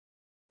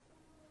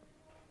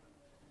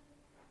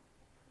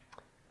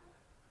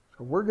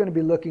We're going to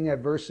be looking at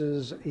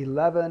verses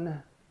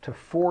 11 to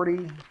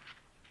 40.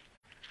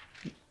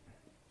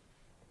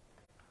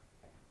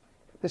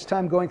 This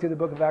time going through the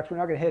book of Acts, we're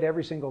not going to hit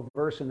every single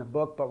verse in the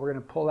book, but we're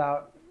going to pull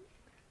out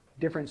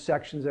different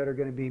sections that are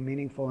going to be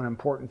meaningful and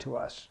important to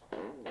us.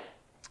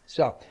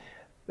 So,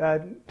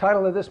 the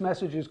title of this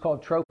message is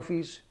called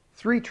Trophies,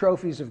 3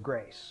 Trophies of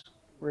Grace.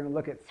 We're going to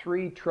look at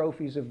 3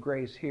 trophies of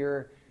grace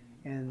here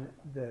in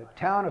the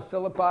town of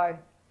Philippi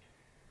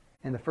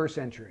in the first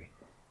century.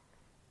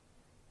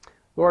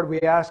 Lord,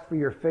 we ask for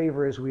your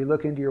favor as we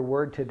look into your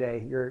word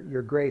today,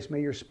 your grace.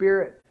 May your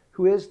Spirit,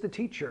 who is the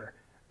teacher,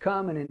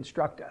 come and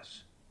instruct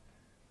us.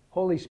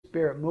 Holy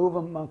Spirit, move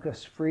among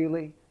us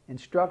freely.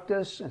 Instruct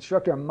us,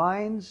 instruct our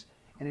minds,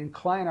 and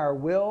incline our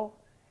will,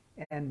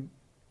 and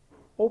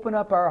open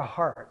up our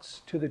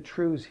hearts to the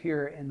truths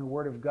here in the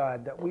Word of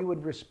God, that we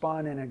would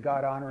respond in a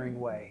God-honoring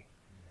way.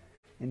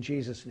 In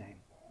Jesus' name,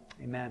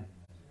 amen.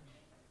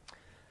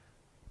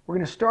 We're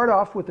going to start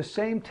off with the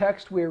same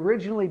text we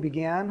originally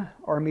began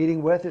our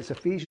meeting with. It's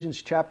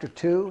Ephesians chapter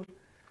 2,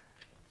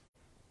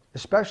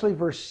 especially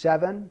verse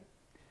 7.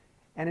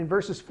 And in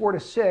verses 4 to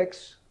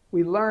 6,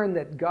 we learn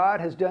that God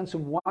has done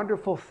some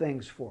wonderful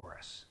things for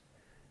us.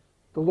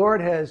 The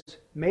Lord has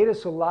made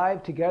us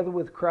alive together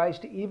with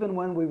Christ even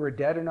when we were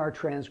dead in our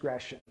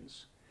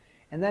transgressions.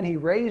 And then he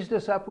raised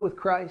us up with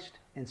Christ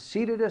and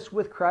seated us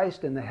with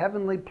Christ in the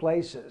heavenly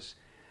places.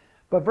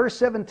 But verse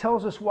 7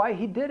 tells us why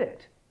he did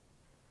it.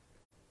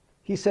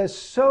 He says,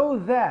 so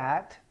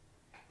that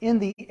in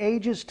the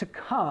ages to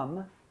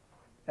come,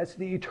 that's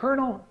the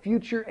eternal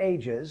future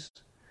ages,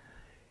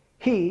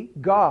 he,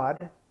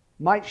 God,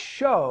 might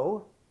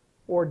show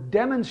or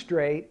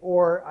demonstrate,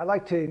 or I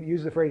like to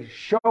use the phrase,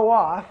 show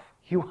off.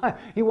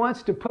 He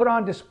wants to put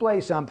on display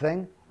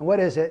something. And what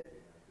is it?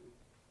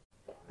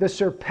 The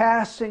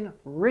surpassing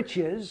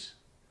riches.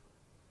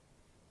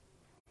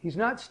 He's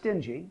not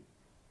stingy.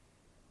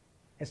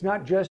 It's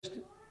not just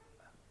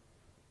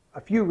a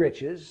few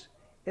riches.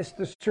 It's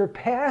the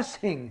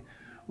surpassing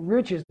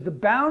riches, the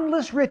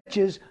boundless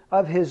riches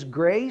of his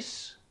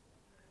grace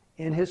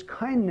and his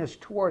kindness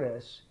toward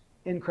us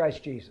in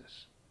Christ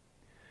Jesus.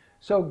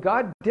 So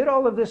God did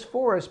all of this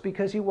for us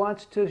because he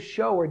wants to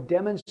show or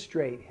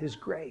demonstrate his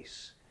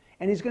grace.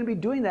 And he's going to be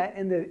doing that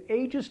in the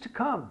ages to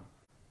come.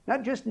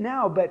 Not just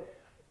now, but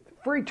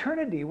for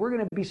eternity. We're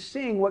going to be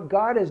seeing what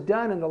God has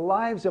done in the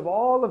lives of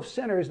all of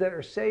sinners that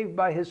are saved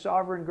by his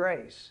sovereign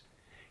grace.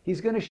 He's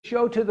going to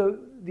show to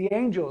the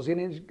angels, and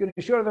he's going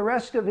to show to the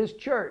rest of his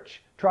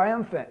church,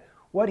 triumphant,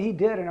 what he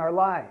did in our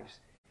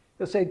lives.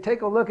 He'll say,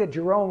 take a look at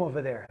Jerome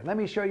over there. Let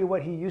me show you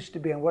what he used to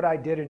be and what I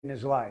did in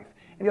his life.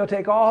 And he'll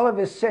take all of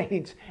his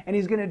saints, and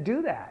he's going to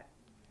do that.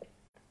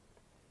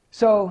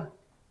 So,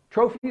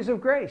 trophies of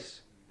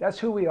grace. That's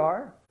who we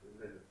are.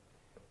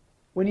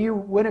 When you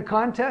win a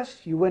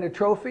contest, you win a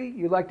trophy,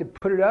 you like to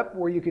put it up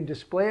where you can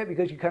display it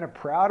because you're kind of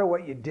proud of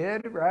what you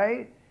did,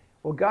 right?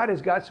 Well, God has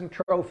got some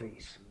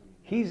trophies.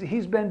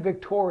 He's been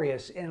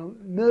victorious in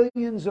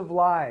millions of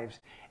lives,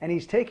 and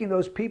he's taking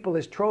those people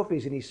as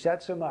trophies, and he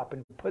sets them up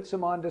and puts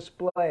them on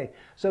display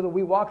so that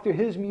we walk through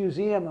his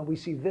museum and we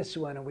see this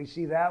one and we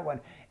see that one,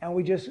 and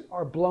we just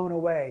are blown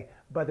away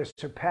by the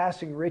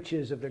surpassing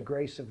riches of the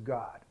grace of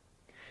God.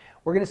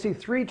 We're going to see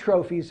 3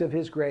 trophies of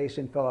his grace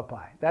in Philippi.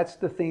 That's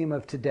the theme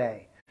of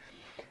today.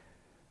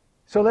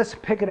 So let's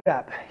pick it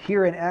up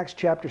here in Acts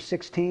chapter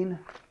 16,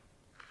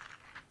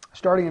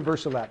 starting in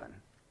verse 11.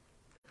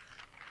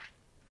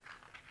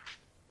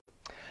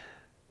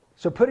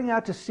 So putting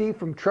out to sea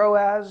from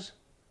Troas,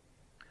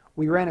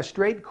 we ran a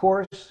straight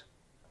course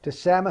to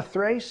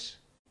Samothrace,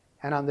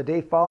 and on the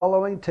day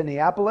following to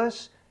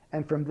Neapolis,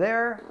 and from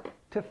there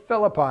to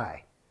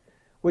Philippi,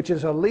 which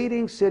is a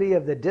leading city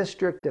of the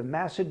district of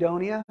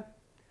Macedonia,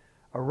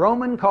 a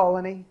Roman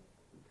colony,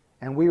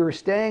 and we were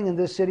staying in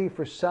this city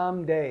for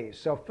some days.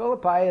 So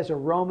Philippi is a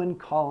Roman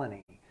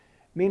colony,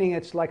 meaning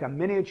it's like a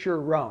miniature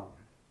Rome.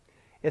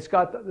 It's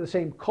got the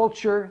same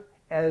culture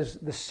as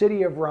the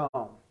city of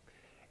Rome.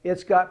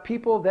 It's got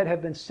people that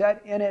have been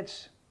set in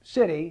its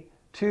city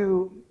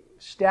to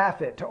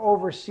staff it, to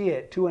oversee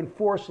it, to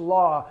enforce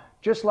law,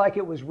 just like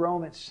it was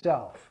Rome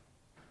itself.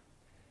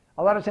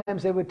 A lot of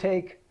times they would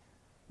take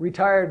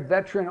retired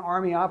veteran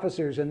army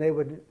officers and they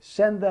would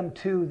send them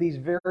to these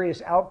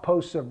various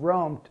outposts of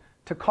Rome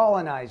to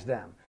colonize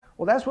them.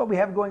 Well, that's what we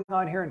have going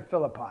on here in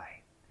Philippi,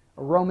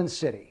 a Roman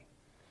city.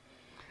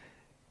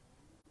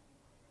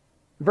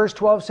 Verse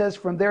 12 says,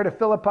 from there to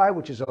Philippi,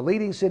 which is a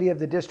leading city of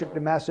the district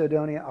of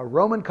Macedonia, a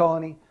Roman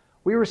colony,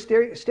 we were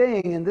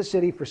staying in this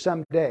city for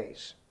some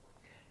days.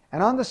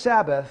 And on the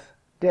Sabbath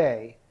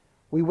day,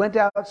 we went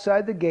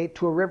outside the gate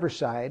to a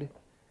riverside,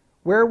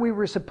 where we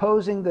were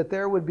supposing that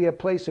there would be a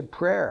place of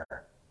prayer.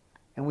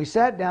 And we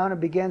sat down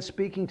and began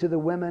speaking to the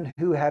women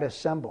who had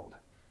assembled.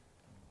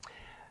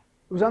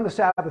 It was on the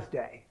Sabbath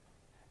day.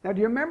 Now,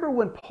 do you remember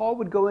when Paul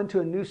would go into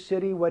a new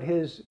city, what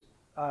his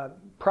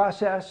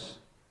process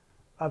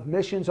of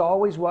missions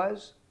always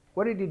was?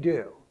 What did he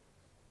do?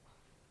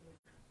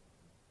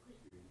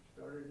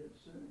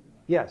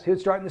 Yes, he'd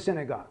start in the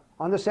synagogue.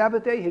 On the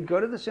Sabbath day, he'd go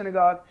to the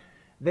synagogue.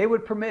 they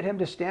would permit him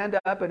to stand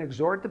up and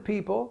exhort the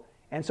people.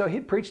 And so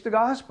he'd preach the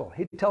gospel.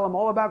 He'd tell them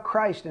all about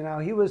Christ and how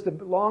he was the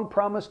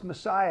long-promised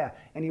Messiah.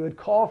 And he would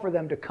call for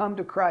them to come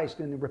to Christ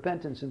in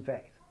repentance and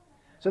faith.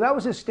 So that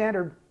was his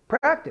standard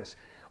practice.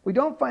 We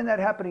don't find that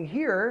happening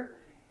here.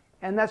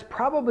 And that's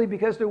probably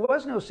because there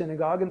was no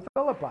synagogue in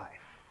Philippi.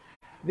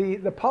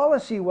 The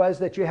policy was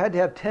that you had to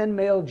have 10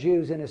 male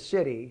Jews in a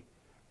city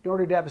in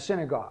order to have a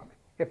synagogue.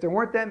 If there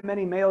weren't that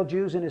many male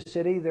Jews in a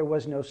city, there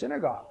was no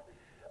synagogue.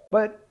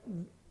 But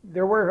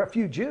there were a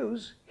few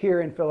Jews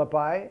here in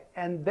Philippi,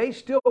 and they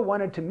still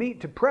wanted to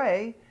meet to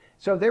pray,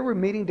 so they were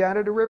meeting down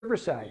at a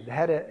riverside. They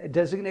had a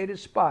designated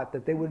spot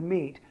that they would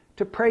meet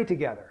to pray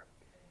together.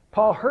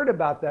 Paul heard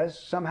about this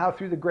somehow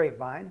through the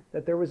grapevine,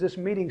 that there was this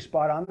meeting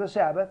spot on the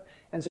Sabbath,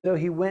 and so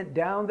he went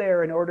down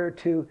there in order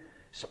to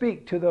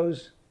speak to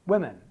those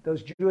women,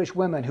 those Jewish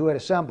women who had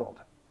assembled.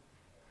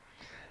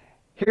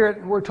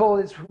 Here we're told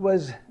it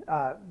was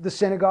the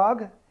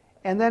synagogue,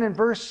 and then in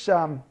verse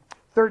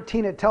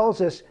 13 it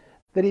tells us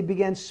that he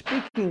began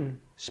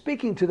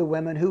speaking to the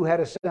women who had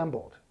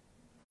assembled.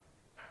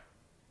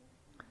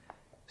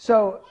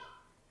 So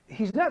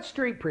he's not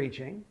street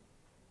preaching.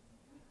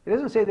 It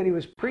doesn't say that he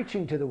was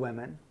preaching to the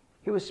women.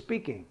 He was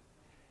speaking.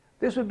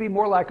 This would be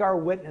more like our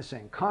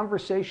witnessing,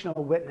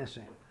 conversational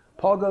witnessing.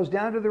 Paul goes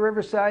down to the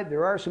riverside.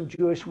 There are some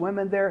Jewish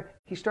women there.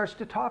 He starts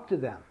to talk to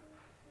them.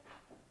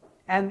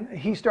 And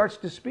he starts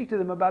to speak to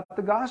them about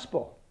the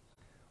gospel.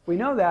 We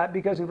know that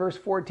because in verse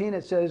 14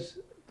 it says,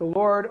 the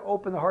Lord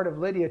opened the heart of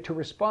Lydia to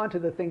respond to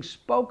the things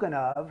spoken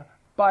of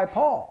by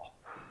Paul.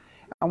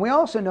 And we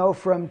also know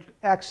from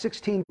Acts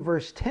 16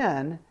 verse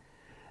 10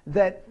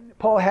 that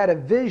Paul had a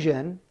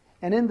vision,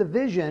 and in the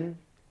vision,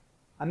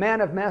 a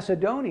man of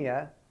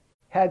Macedonia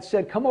had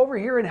said, come over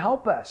here and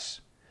help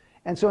us.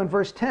 And so in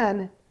verse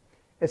 10,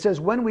 it says,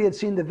 when we had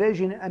seen the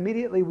vision,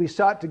 immediately we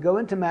sought to go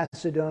into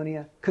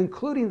Macedonia,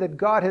 concluding that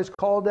God has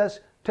called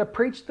us to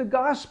preach the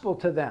gospel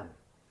to them.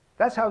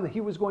 That's how he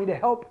was going to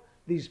help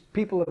these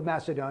people of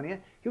Macedonia.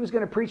 He was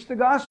going to preach the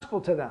gospel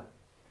to them.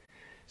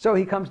 So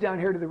he comes down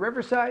here to the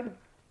riverside.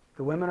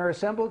 The women are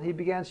assembled. He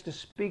begins to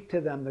speak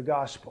to them the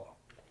gospel.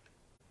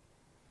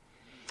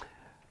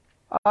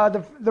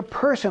 The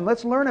person,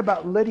 let's learn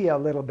about Lydia a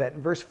little bit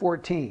in verse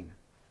 14.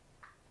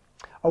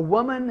 A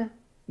woman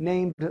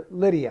named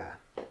Lydia.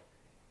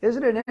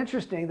 Isn't it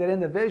interesting that in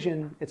the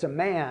vision, it's a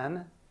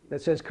man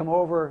that says, come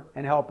over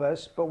and help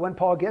us, but when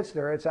Paul gets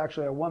there, it's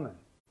actually a woman.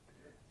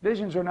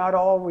 Visions are not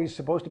always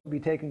supposed to be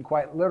taken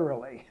quite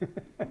literally.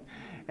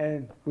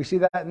 And we see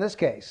that in this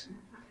case.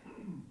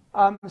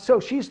 So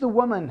she's the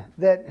woman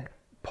that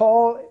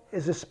Paul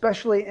is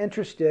especially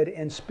interested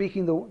in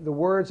speaking the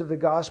words of the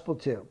gospel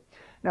to.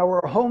 Now,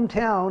 her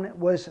hometown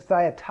was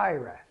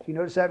Thyatira. You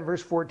notice that in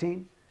verse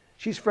 14?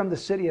 She's from the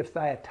city of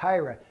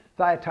Thyatira.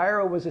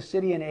 Thyatira was a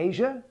city in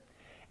Asia.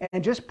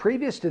 And just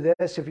previous to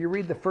this, if you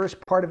read the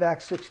first part of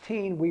Acts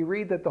 16, we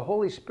read that the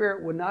Holy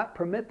Spirit would not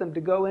permit them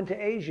to go into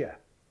Asia.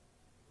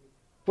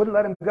 Wouldn't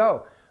let them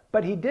go.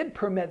 But he did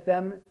permit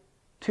them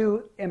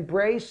to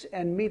embrace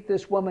and meet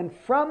this woman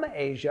from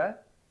Asia,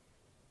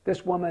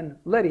 this woman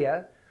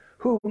Lydia,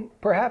 who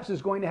perhaps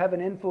is going to have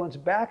an influence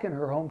back in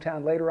her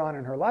hometown later on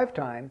in her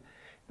lifetime.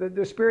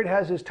 The Spirit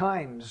has his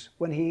times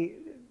when he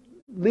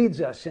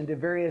leads us into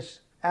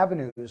various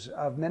avenues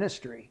of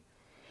ministry.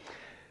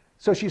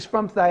 So she's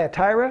from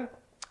Thyatira.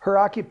 Her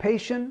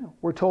occupation,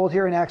 we're told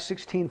here in Acts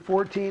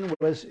 16:14,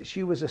 was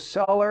she was a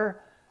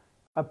seller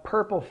of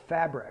purple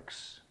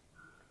fabrics.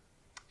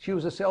 She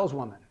was a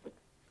saleswoman,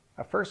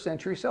 a first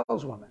century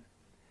saleswoman.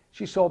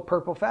 She sold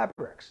purple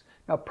fabrics.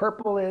 Now,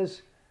 purple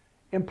is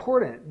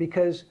important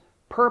because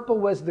purple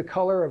was the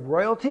color of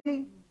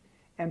royalty,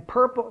 and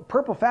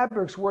purple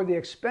fabrics were the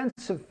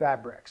expensive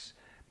fabrics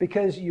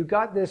because you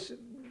got this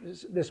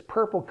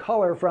purple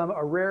color from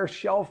a rare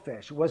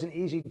shellfish. It wasn't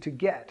easy to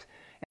get.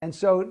 And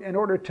so in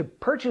order to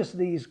purchase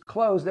these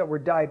clothes that were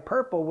dyed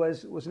purple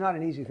was not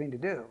an easy thing to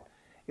do.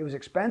 It was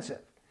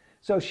expensive.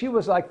 So she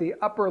was like the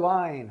upper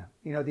line,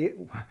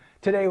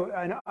 today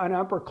an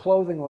upper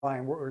clothing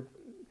line where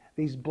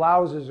these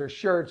blouses or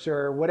shirts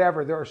or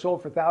whatever, they were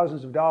sold for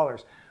thousands of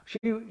dollars.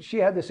 She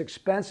had this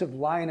expensive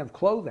line of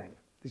clothing,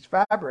 these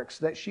fabrics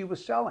that she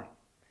was selling.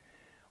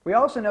 We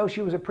also know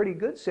she was a pretty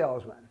good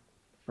salesman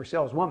or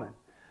saleswoman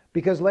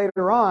because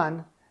later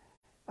on,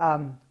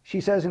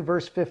 she says in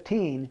verse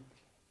 15,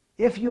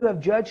 if you have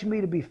judged me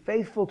to be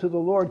faithful to the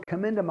Lord,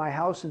 come into my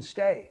house and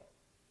stay.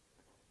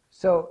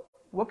 So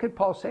what could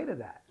Paul say to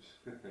that?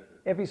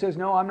 If he says,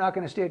 no, I'm not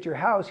going to stay at your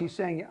house, he's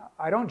saying,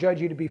 I don't judge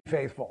you to be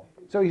faithful.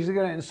 So he's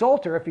going to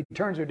insult her if he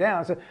turns her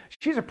down. So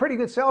she's a pretty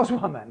good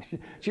saleswoman.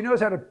 She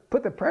knows how to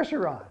put the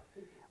pressure on.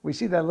 We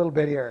see that a little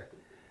bit here.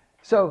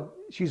 So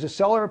she's a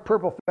seller of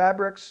purple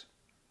fabrics.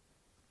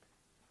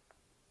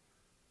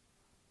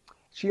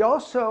 She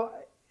also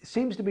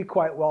seems to be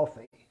quite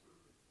wealthy.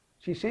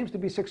 She seems to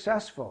be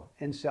successful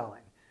in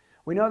selling.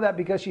 We know that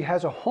because she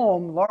has a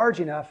home large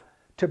enough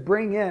to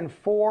bring in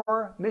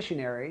 4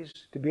 missionaries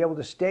to be able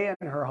to stay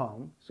in her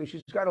home. So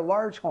she's got a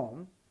large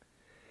home.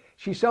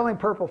 She's selling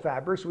purple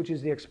fabrics, which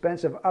is the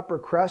expensive upper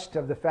crust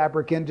of the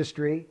fabric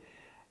industry.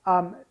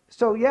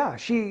 So yeah,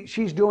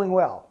 she's doing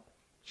well.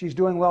 She's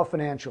doing well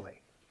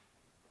financially.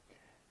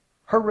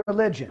 Her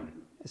religion,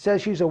 it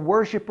says she's a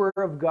worshiper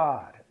of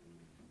God.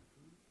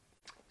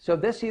 So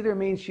this either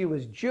means she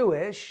was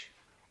Jewish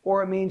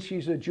or it means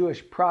she's a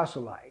Jewish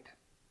proselyte.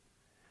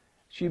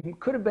 She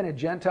could have been a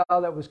Gentile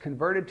that was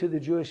converted to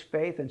the Jewish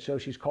faith, and so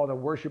she's called a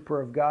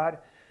worshiper of God.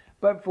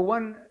 But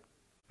for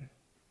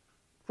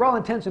all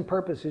intents and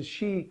purposes,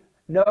 she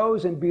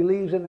knows and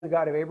believes in the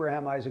God of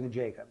Abraham, Isaac, and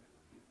Jacob,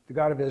 the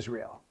God of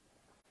Israel.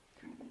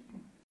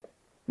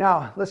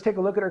 Now, let's take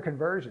a look at her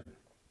conversion.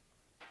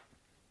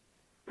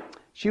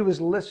 She was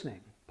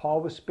listening.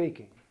 Paul was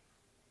speaking.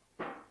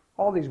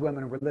 All these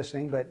women were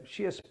listening, but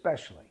she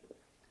especially.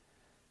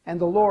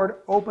 And the Lord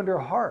opened her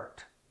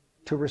heart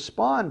to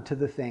respond to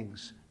the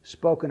things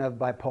spoken of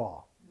by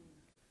Paul.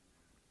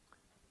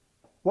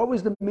 What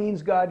was the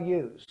means God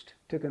used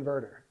to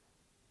convert her?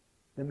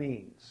 The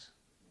means.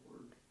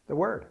 The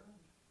Word.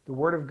 The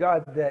Word of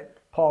God that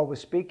Paul was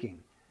speaking.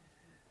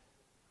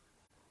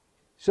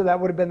 So that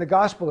would have been the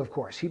gospel, of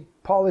course.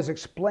 Paul is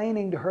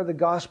explaining to her the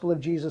gospel of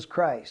Jesus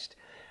Christ.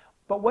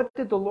 But what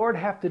did the Lord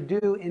have to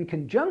do in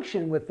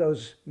conjunction with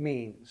those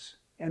means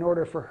in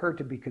order for her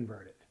to be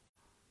converted?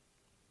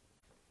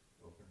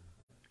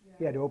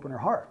 He had to open her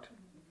heart.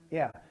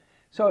 Yeah.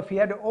 So if he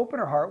had to open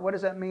her heart, what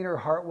does that mean her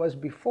heart was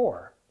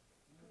before?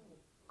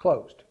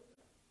 Closed.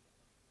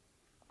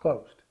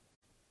 Closed.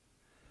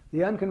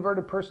 The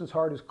unconverted person's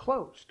heart is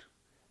closed.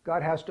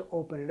 God has to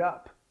open it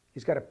up.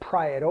 He's got to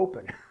pry it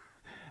open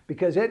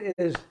because it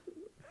is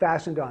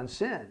fastened on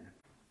sin.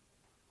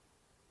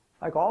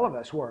 Like all of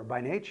us were by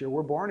nature.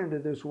 We're born into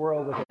this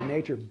world with a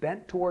nature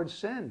bent towards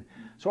sin.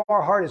 So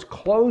our heart is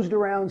closed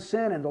around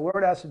sin, and the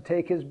Lord has to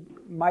take his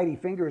mighty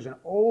fingers and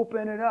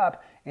open it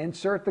up,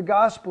 insert the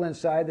gospel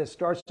inside that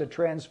starts a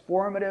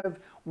transformative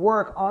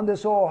work on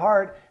this old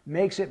heart,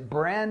 makes it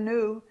brand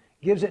new,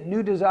 gives it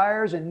new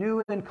desires and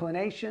new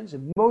inclinations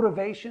and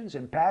motivations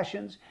and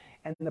passions,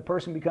 and the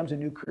person becomes a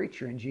new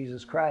creature in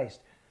Jesus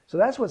Christ. So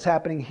that's what's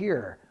happening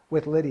here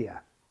with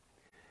Lydia.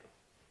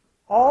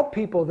 All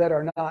people that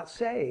are not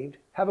saved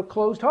have a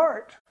closed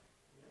heart.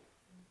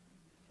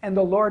 And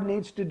the Lord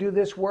needs to do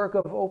this work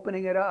of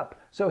opening it up.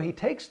 So he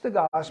takes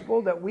the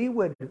gospel that we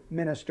would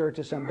minister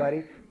to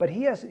somebody, but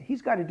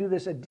he's got to do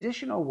this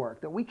additional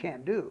work that we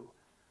can't do.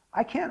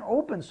 I can't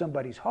open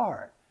somebody's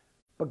heart,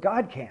 but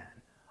God can.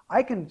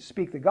 I can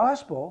speak the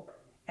gospel,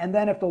 and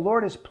then if the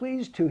Lord is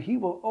pleased to, he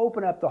will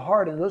open up the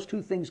heart, and those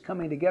two things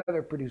coming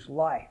together produce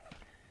life.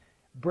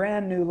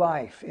 Brand new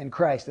life in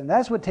Christ. And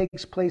that's what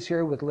takes place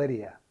here with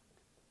Lydia.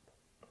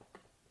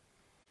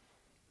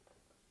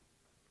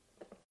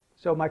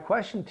 So my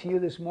question to you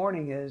this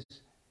morning is,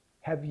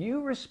 have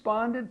you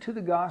responded to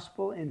the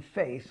gospel in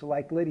faith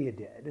like Lydia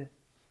did?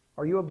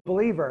 Are you a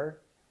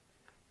believer?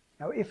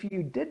 Now, if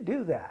you did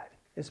do that,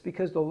 it's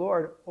because the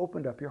Lord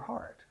opened up your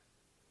heart.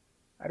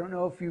 I don't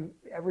know if you've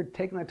ever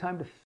taken the time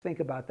to think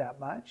about that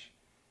much,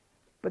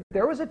 but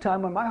there was a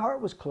time when my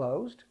heart was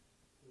closed.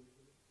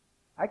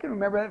 I can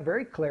remember that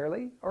very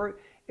clearly. Or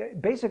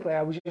basically,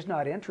 I was just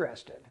not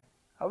interested.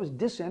 I was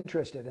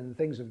disinterested in the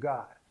things of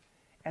God.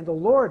 And the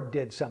Lord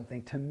did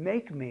something to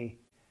make me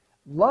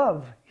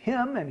love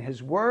him and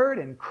his word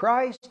and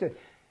Christ.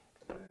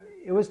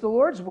 It was the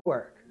Lord's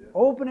work,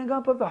 opening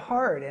up of the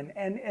heart. And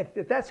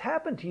if that's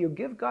happened to you,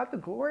 give God the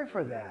glory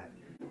for that.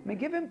 I mean,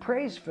 give him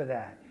praise for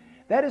that.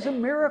 That is a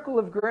miracle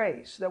of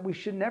grace that we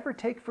should never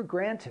take for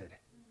granted.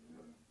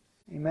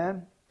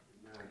 Amen?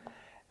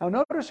 Now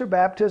notice her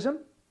baptism.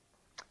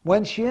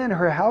 When she and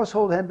her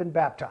household had been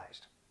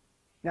baptized.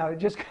 Now it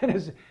just kind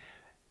of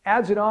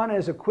adds it on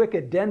as a quick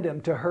addendum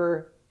to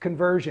her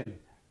conversion.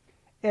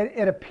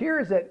 It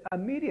appears that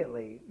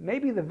immediately,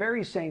 maybe the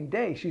very same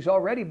day, she's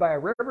already by a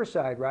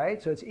riverside,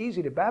 right? So it's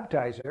easy to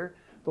baptize her.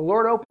 The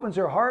Lord opens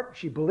her heart.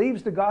 She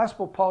believes the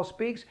gospel Paul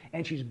speaks,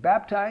 and she's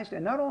baptized.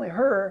 And not only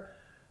her,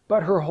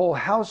 but her whole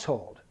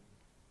household.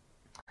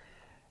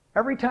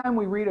 Every time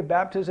we read a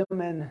baptism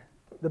in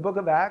the book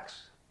of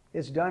Acts,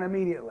 it's done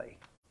immediately.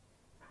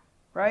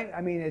 Right?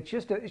 I mean, it's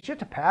just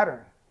a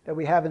pattern that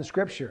we have in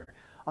Scripture.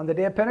 On the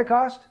day of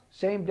Pentecost,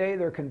 same day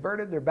they're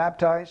converted, they're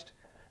baptized.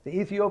 The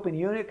Ethiopian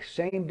eunuch,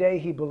 same day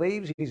he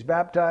believes, he's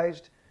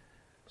baptized.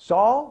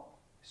 Saul,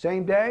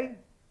 same day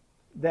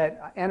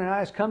that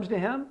Ananias comes to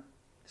him,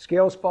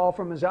 scales fall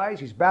from his eyes,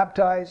 he's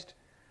baptized.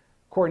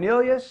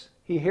 Cornelius,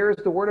 he hears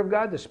the word of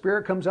God, the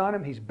Spirit comes on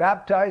him, he's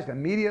baptized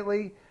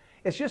immediately.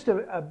 It's just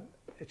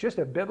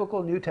a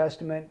biblical New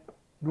Testament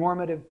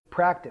normative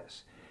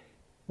practice.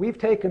 We've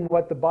taken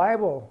what the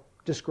Bible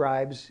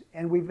describes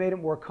and we've made it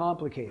more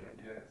complicated.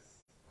 Yes.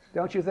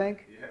 Don't you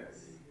think?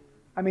 Yes.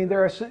 I mean,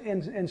 there are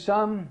in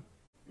some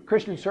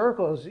Christian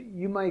circles,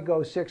 you might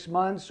go 6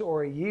 months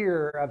or a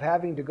year of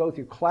having to go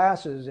through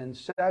classes and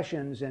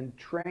sessions and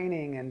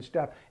training and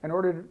stuff in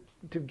order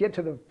to get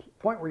to the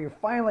point where you're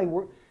finally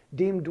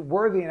deemed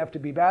worthy enough to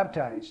be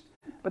baptized.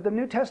 But the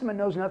New Testament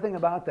knows nothing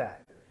about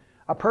that.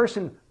 A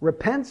person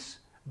repents,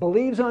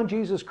 believes on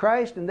Jesus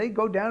Christ, and they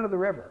go down to the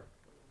river.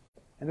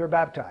 and they're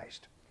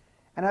baptized.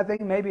 And I think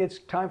maybe it's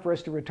time for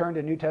us to return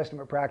to New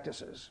Testament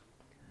practices.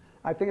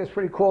 I think it's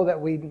pretty cool that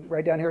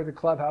right down here at the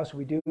clubhouse,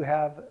 we do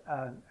have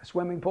a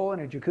swimming pool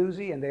and a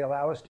jacuzzi, and they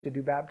allow us to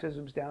do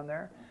baptisms down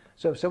there.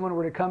 So if someone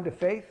were to come to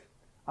faith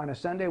on a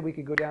Sunday, we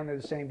could go down there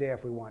the same day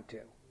if we want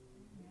to.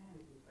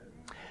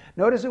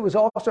 Notice it was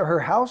also her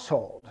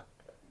household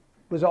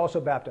was also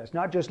baptized,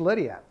 not just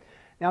Lydia.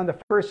 Now in the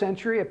first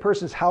century, a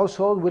person's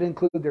household would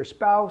include their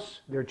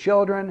spouse, their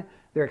children,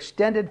 their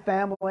extended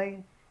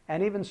family,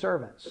 and even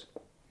servants.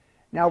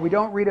 Now we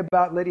don't read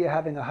about Lydia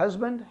having a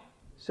husband,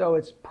 so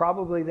it's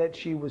probably that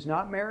she was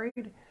not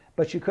married,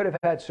 but she could have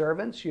had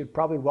servants. She was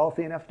probably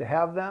wealthy enough to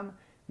have them.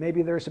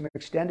 Maybe there's some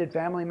extended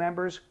family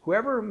members.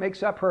 Whoever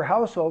makes up her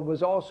household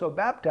was also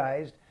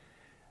baptized,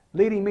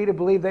 leading me to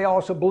believe they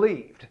also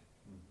believed.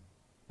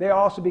 They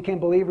also became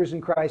believers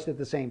in Christ at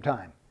the same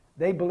time.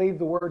 They believed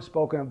the word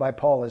spoken by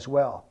Paul as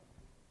well.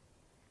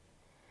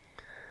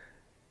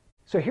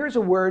 So here's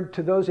a word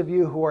to those of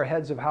you who are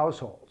heads of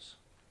households.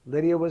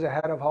 Lydia was a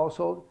head of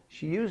household.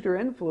 She used her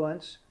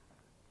influence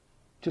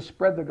to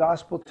spread the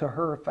gospel to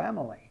her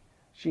family.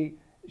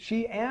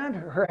 She and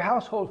her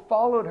household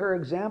followed her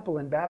example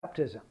in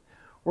baptism.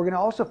 We're going to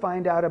also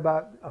find out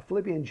about a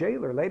Philippian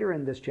jailer later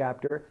in this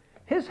chapter.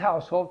 His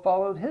household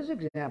followed his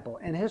example,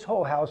 and his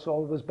whole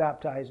household was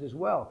baptized as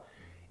well.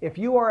 If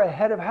you are a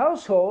head of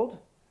household,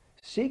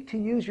 seek to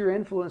use your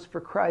influence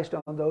for Christ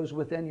on those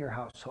within your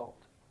household.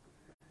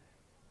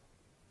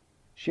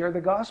 Share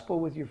the gospel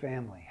with your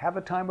family. Have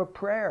a time of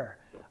prayer.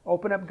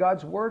 Open up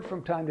God's word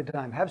from time to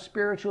time. Have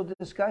spiritual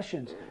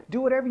discussions.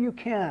 Do whatever you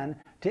can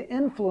to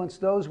influence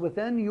those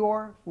within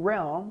your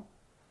realm,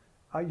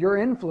 your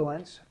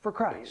influence for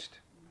Christ.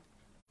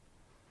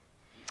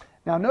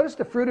 Now notice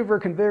the fruit of her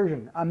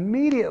conversion.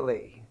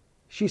 Immediately,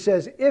 she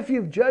says, if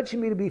you've judged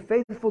me to be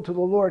faithful to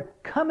the Lord,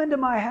 come into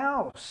my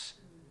house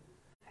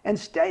and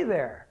stay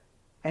there.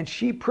 And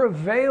she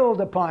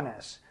prevailed upon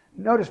us.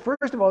 Notice,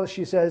 first of all,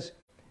 she says,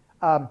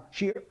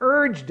 she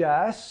urged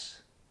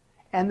us,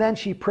 and then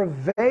she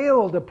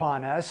prevailed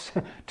upon us.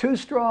 Two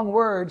strong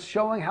words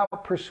showing how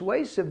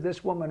persuasive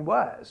this woman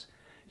was.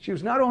 She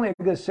was not only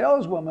a good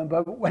saleswoman,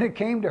 but when it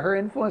came to her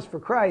influence for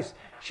Christ,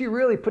 she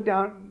really put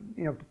down,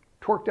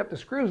 torqued up the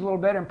screws a little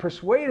bit and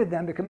persuaded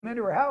them to come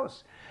into her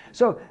house.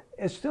 So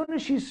as soon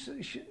as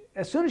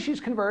she's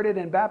converted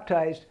and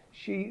baptized,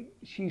 she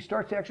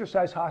starts to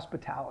exercise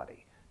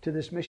hospitality to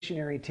this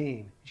missionary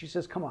team. She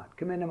says, come on,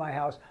 come into my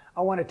house.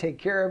 I want to take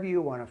care of you.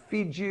 I want to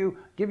feed you,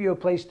 give you a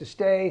place to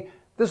stay.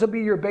 This will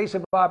be your base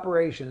of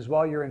operations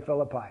while you're in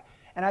Philippi.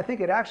 And I think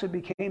it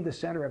actually became the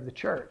center of the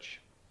church.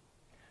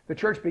 The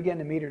church began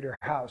to meet at her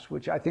house,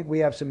 which I think we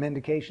have some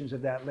indications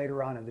of that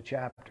later on in the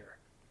chapter.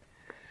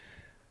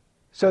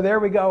 So there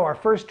we go. Our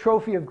first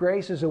trophy of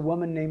grace is a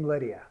woman named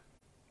Lydia.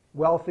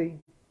 Wealthy,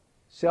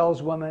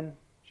 saleswoman.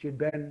 She had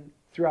been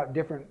throughout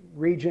different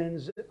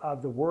regions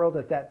of the world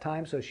at that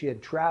time, so she had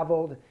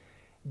traveled.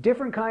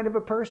 Different kind of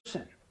a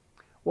person.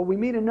 Well, we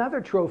meet another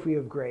trophy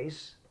of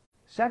grace,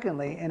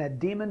 secondly, in a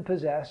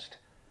demon-possessed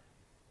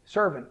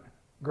servant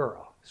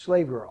girl,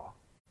 slave girl,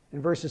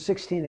 in verses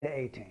 16 to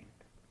 18.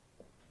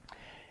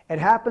 It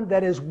happened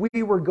that as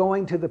we were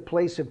going to the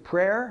place of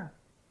prayer,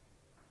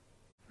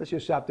 let's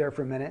just stop there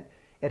for a minute.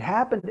 It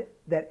happened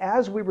that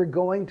as we were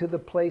going to the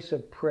place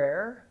of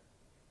prayer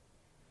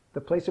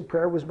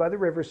was by the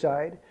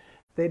riverside.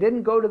 They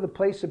didn't go to the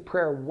place of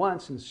prayer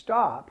once and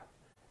stop.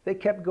 They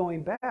kept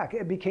going back.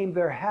 It became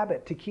their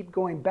habit to keep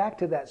going back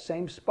to that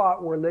same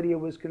spot where Lydia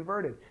was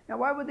converted. Now,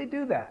 why would they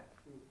do that?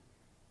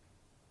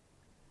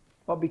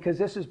 Well, because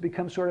this has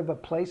become sort of a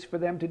place for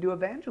them to do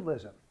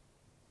evangelism.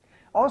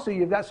 Also,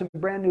 you've got some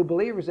brand new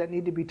believers that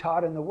need to be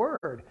taught in the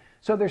Word.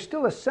 So they're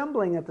still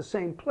assembling at the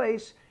same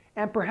place,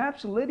 and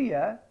perhaps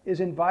Lydia is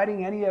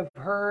inviting any of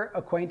her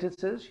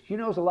acquaintances. She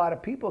knows a lot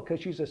of people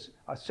because she's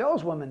a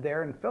saleswoman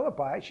there in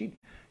Philippi.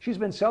 She's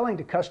been selling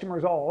to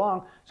customers all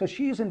along, so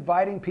she's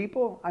inviting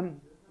people.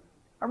 I'm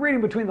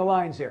reading between the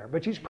lines there,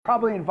 but she's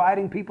probably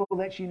inviting people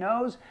that she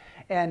knows,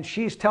 and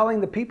she's telling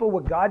the people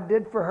what God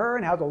did for her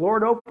and how the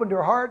Lord opened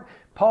her heart.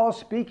 Paul's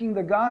speaking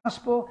the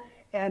gospel,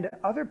 and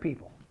other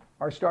people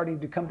are starting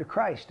to come to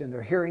Christ, and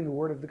they're hearing the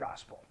word of the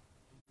gospel.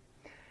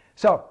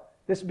 So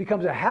this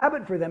becomes a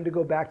habit for them to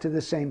go back to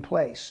the same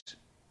place.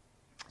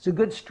 It's a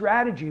good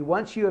strategy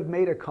once you have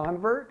made a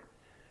convert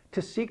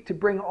to seek to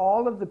bring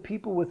all of the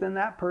people within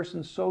that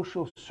person's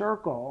social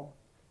circle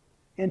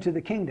into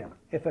the kingdom,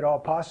 if at all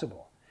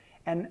possible.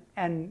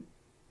 And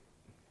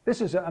this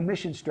is a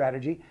mission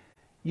strategy.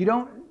 You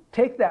don't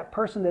take that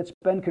person that's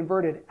been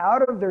converted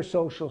out of their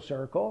social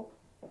circle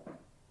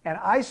and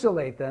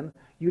isolate them.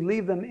 You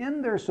leave them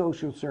in their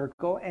social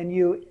circle and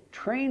you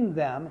train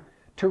them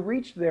to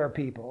reach their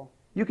people.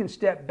 You can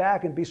step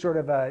back and be sort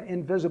of an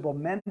invisible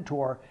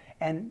mentor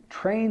and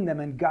train them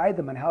and guide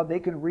them on how they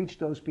can reach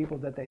those people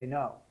that they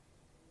know.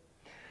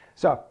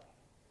 So,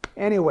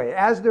 anyway,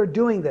 as they're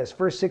doing this,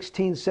 verse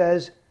 16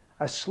 says,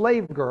 a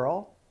slave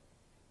girl,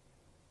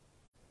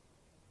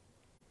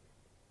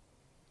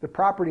 the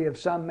property of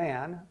some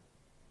man,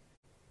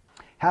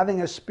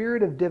 having a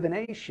spirit of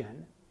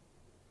divination,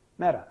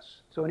 met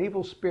us. So an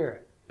evil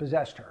spirit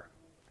possessed her.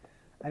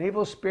 An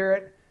evil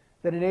spirit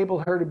that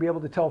enabled her to be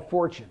able to tell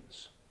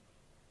fortunes.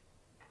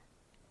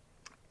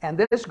 And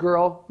this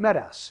girl met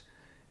us.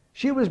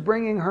 She was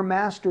bringing her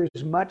masters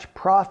much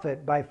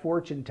profit by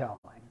fortune telling.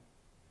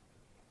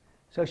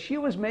 So she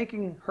was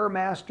making her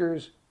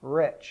masters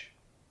rich,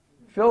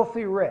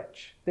 filthy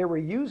rich. They were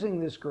using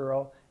this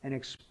girl and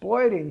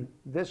exploiting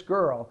this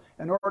girl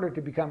in order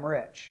to become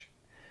rich.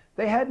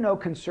 They had no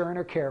concern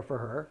or care for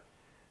her.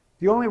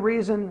 The only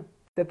reason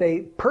that they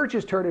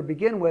purchased her to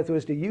begin with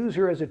was to use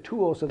her as a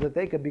tool so that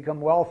they could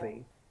become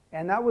wealthy.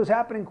 And that was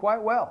happening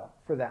quite well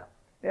for them.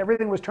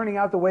 Everything was turning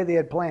out the way they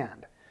had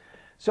planned.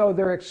 So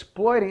they're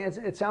exploiting,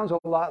 it sounds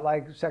a lot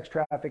like sex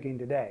trafficking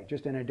today,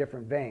 just in a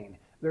different vein.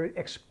 They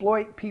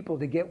exploit people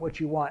to get what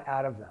you want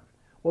out of them.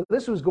 Well,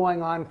 this was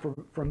going on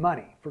for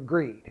money, for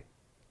greed.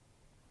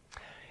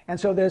 And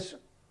so this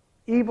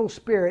evil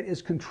spirit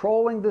is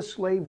controlling the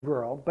slave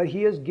girl, but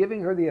he is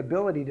giving her the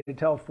ability to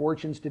tell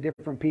fortunes to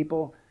different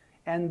people.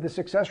 And the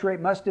success rate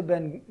must have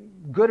been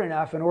good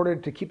enough in order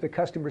to keep the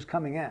customers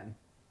coming in.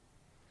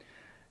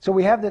 So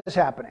we have this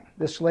happening,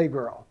 this slave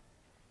girl.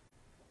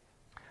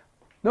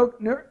 Look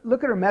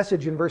at her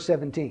message in verse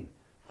 17.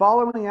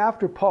 Following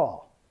after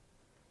Paul,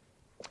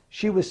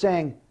 she was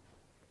saying,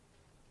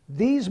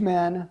 "These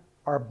men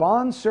are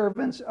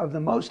bondservants of the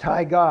Most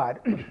High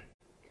God,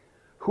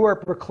 who are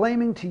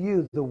proclaiming to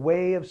you the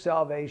way of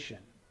salvation."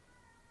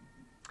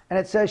 And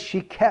it says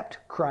she kept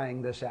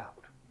crying this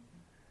out.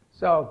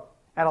 So,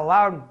 at a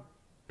loud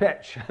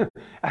pitch.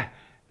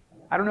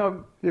 I don't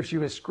know if she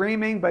was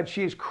screaming, but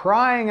she's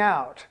crying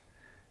out,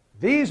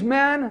 "These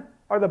men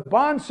are the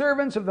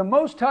bondservants of the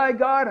Most High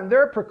God, and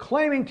they're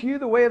proclaiming to you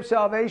the way of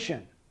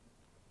salvation."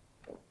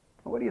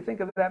 What do you think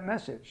of that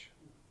message?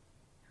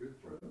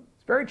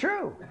 It's very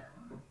true.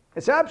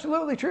 It's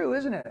absolutely true,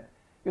 isn't it?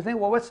 You think,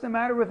 well, what's the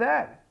matter with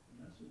that?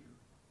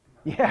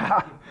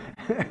 Yeah.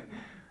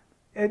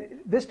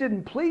 This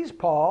didn't please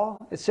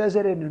Paul. It says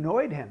that it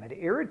annoyed him. It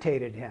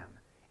irritated him.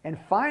 And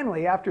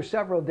finally, after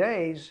several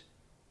days,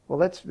 well,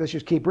 let's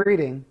just keep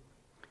reading.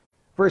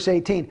 Verse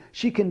 18,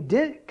 she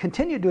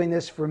continued doing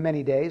this for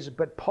many days,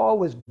 but Paul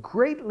was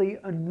greatly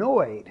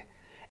annoyed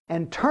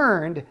and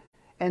turned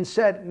and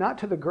said, not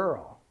to the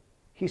girl,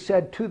 he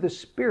said to the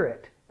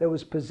spirit that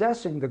was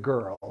possessing the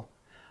girl,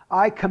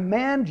 "I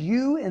command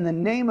you in the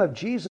name of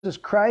Jesus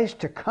Christ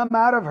to come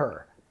out of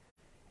her."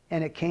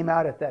 And it came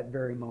out at that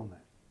very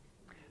moment.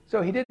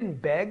 So he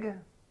didn't beg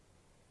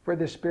for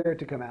the spirit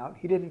to come out.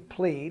 He didn't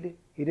plead.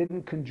 He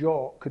didn't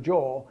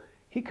cajole.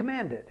 He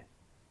commanded.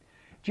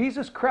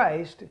 Jesus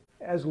Christ,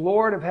 as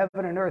Lord of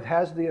heaven and earth,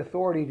 has the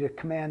authority to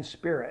command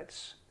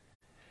spirits.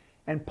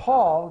 And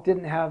Paul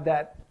didn't have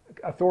that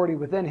authority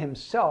within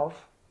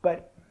himself,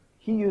 but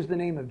he used the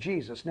name of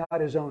Jesus,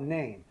 not his own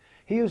name.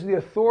 He used the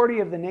authority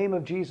of the name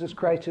of Jesus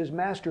Christ, his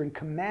master, and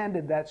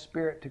commanded that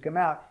spirit to come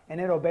out, and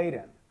it obeyed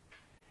him.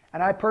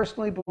 And I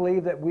personally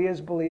believe that we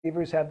as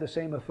believers have the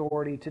same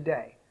authority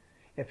today.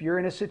 If you're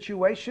in a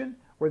situation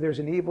where there's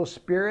an evil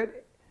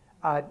spirit,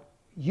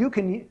 you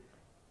can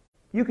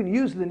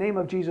use the name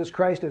of Jesus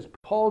Christ as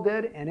Paul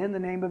did, and in the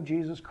name of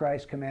Jesus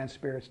Christ command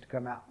spirits to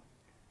come out.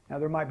 Now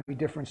there might be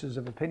differences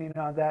of opinion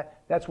on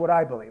that. That's what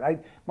I believe.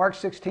 Mark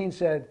 16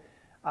 said,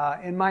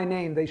 "In my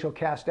name they shall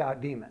cast out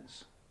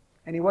demons."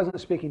 And he wasn't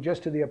speaking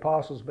just to the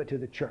apostles, but to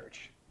the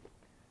church.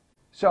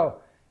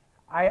 So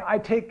I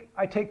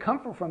take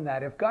comfort from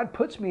that. If God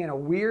puts me in a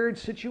weird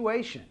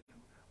situation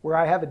where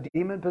I have a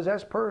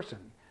demon-possessed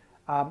person,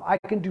 I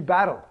can do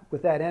battle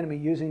with that enemy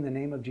using the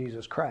name of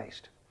Jesus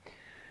Christ.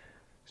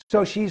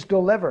 So she's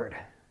delivered.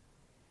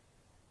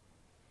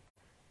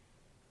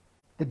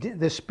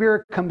 The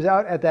spirit comes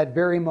out at that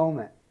very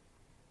moment.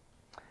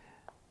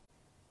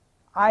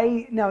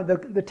 Now,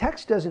 the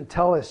text doesn't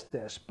tell us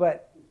this,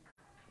 but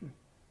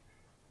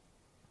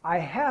I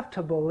have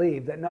to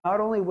believe that not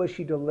only was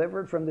she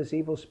delivered from this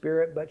evil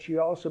spirit, but she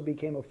also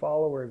became a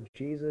follower of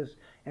Jesus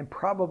and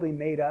probably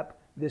made up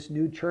this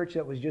new church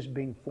that was just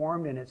being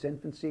formed in its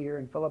infancy here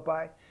in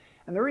Philippi.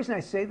 And the reason I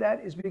say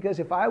that is because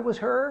if I was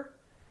her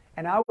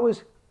and I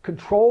was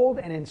controlled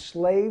and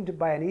enslaved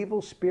by an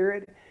evil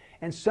spirit,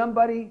 and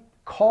somebody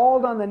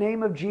called on the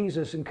name of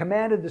Jesus and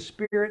commanded the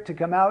spirit to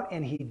come out,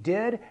 and he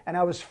did, and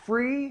I was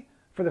free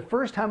for the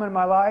first time in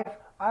my life,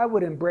 I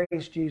would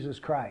embrace Jesus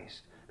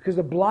Christ. Because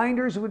the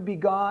blinders would be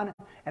gone,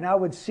 and I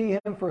would see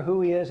him for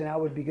who he is, and I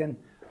would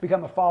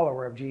become a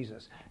follower of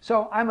Jesus.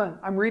 So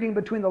I'm reading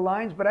between the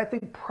lines, but I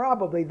think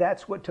probably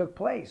that's what took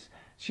place.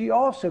 She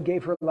also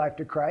gave her life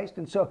to Christ,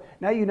 and so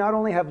now you not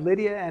only have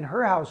Lydia and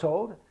her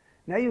household,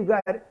 now you've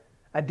got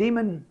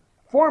a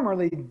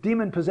formerly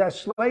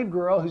demon-possessed slave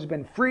girl who's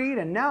been freed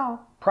and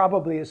now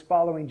probably is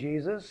following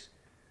Jesus.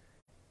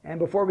 And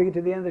before we get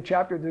to the end of the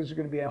chapter, there's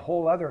going to be a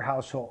whole other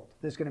household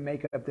that's going to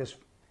make up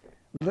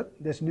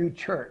this new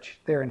church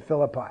there in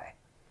Philippi.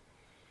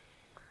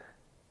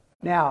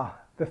 Now,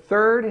 the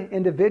third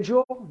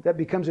individual that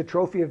becomes a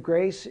trophy of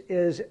grace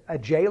is a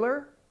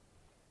jailer.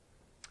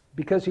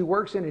 Because he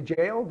works in a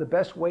jail, the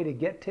best way to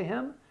get to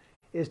him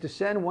is to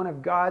send one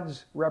of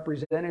God's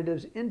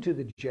representatives into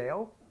the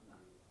jail.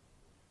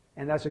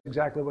 And that's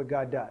exactly what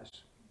God does.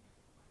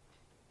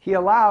 He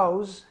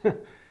allows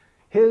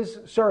his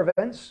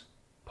servants,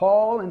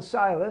 Paul and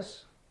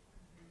Silas,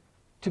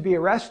 to be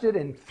arrested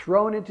and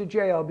thrown into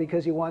jail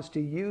because he wants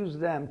to use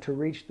them to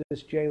reach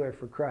this jailer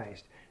for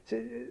Christ. So,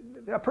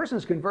 a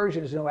person's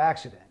conversion is no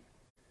accident.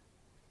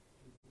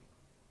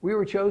 We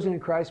were chosen in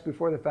Christ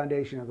before the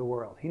foundation of the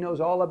world. He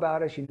knows all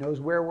about us. He knows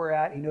where we're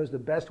at. He knows the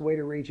best way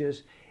to reach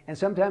us. And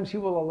sometimes he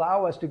will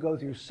allow us to go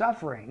through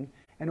suffering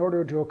in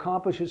order to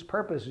accomplish his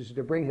purposes,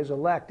 to bring his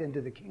elect into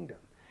the kingdom.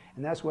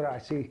 And that's what I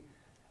see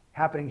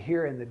happening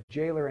here in the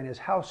jailer and his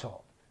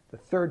household, the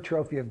third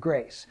trophy of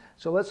grace.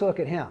 So let's look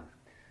at him.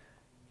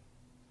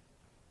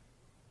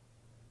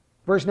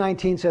 Verse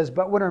 19 says,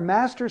 "But when her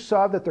masters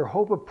saw that their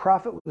hope of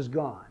profit was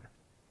gone,"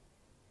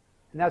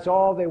 and that's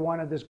all they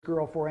wanted this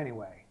girl for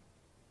anyway,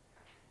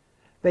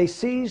 "they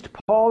seized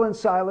Paul and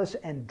Silas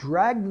and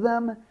dragged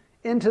them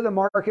into the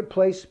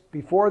marketplace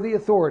before the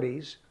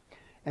authorities.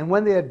 And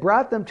when they had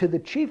brought them to the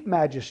chief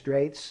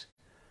magistrates,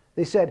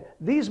 they said,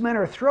 'These men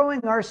are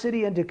throwing our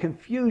city into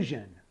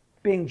confusion,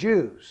 being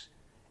Jews,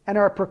 and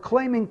are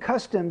proclaiming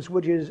customs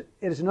which it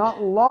is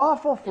not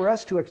lawful for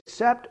us to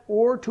accept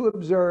or to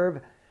observe,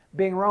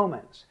 being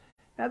Romans.'"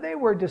 Now they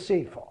were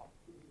deceitful.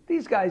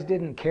 These guys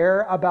didn't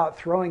care about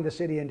throwing the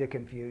city into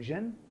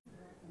confusion.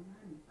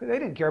 They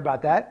didn't care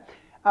about that.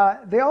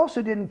 They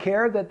also didn't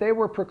care that they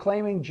were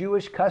proclaiming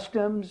Jewish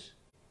customs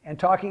and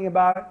talking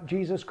about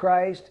Jesus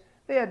Christ.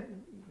 They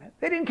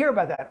didn't care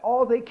about that.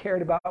 All they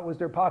cared about was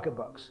their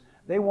pocketbooks.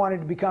 They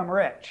wanted to become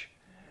rich.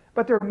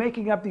 But they're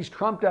making up these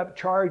trumped up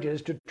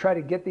charges to try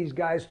to get these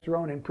guys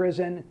thrown in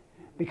prison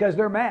because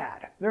they're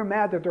mad. They're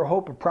mad that their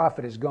hope of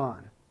profit is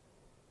gone.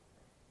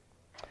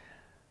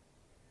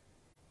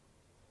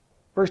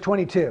 Verse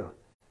 22,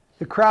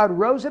 "The crowd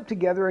rose up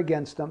together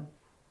against them,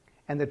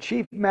 and the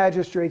chief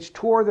magistrates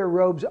tore their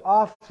robes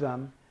off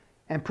them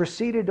and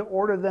proceeded to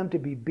order them to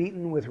be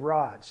beaten with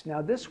rods."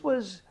 Now this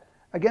was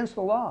against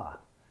the law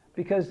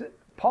because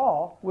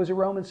Paul was a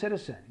Roman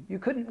citizen. You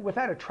couldn't,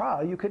 without a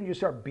trial, you couldn't just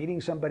start beating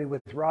somebody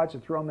with rods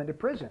and throw them into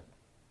prison.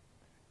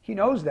 He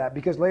knows that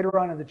because later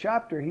on in the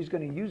chapter, he's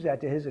going to use that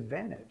to his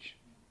advantage.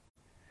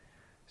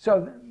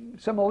 So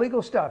some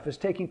illegal stuff is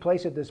taking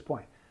place at this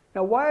point.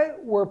 Now, why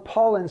were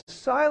Paul and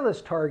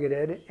Silas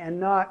targeted and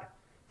not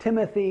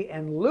Timothy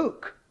and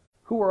Luke,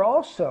 who were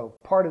also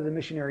part of the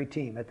missionary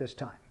team at this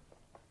time?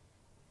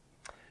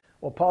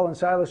 Well, Paul and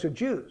Silas are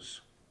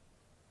Jews.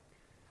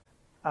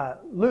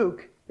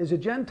 Luke is a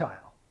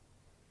Gentile.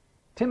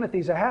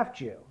 Timothy's a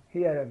half-Jew.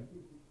 He had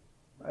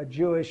a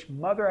Jewish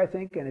mother, I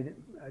think, and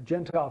a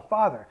Gentile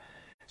father.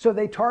 So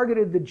they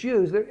targeted the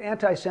Jews. Their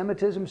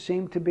anti-Semitism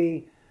seemed to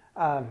be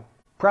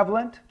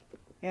prevalent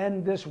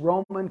in this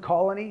Roman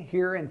colony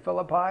here in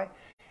Philippi.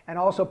 And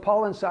also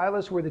Paul and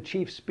Silas were the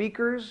chief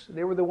speakers.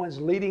 They were the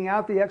ones leading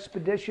out the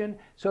expedition.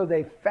 So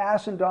they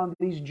fastened on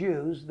these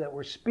Jews that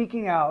were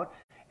speaking out,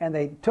 and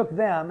they took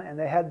them and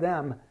they had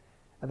them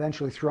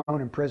eventually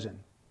thrown in prison.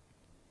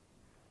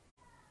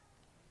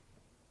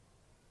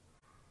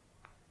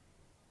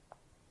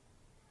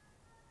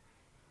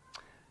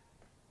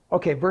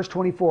 Okay, verse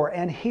 24,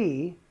 "And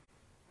he,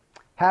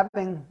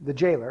 having the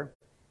jailer,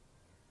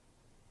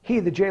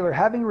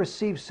 having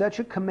received such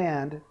a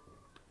command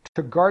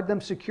to guard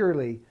them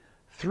securely,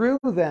 threw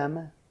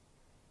them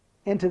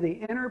into the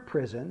inner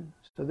prison,"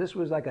 so this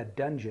was like a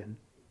dungeon,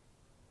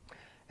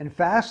 "and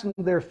fastened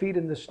their feet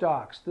in the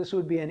stocks." This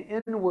would be an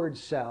inward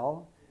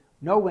cell,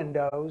 no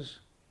windows,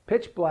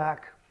 pitch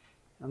black,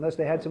 unless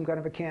they had some kind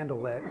of a candle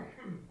lit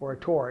or a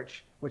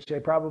torch, which they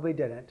probably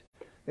didn't.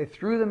 They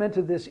threw them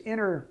into this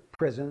inner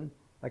prison,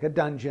 like a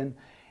dungeon,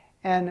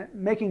 and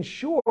making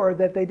sure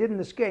that they didn't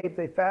escape,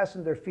 they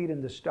fastened their feet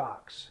in the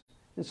stocks.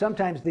 And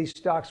sometimes these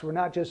stocks were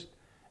not just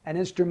an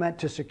instrument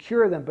to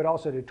secure them, but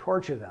also to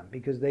torture them,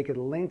 because they could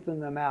lengthen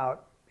them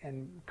out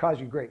and cause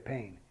you great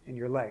pain in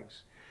your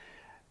legs.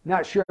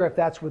 Not sure if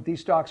that's what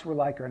these stocks were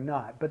like or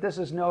not, but this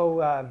is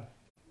no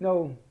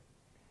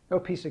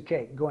piece of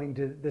cake going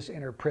to this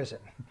inner prison.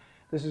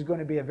 This is going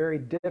to be a very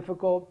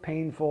difficult,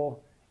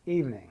 painful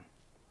evening.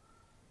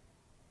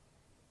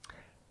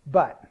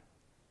 But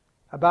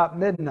about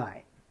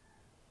midnight,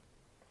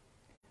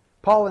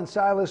 Paul and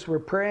Silas were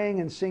praying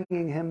and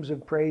singing hymns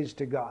of praise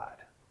to God,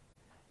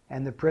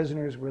 and the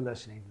prisoners were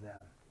listening to them.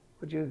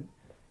 Would you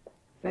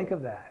think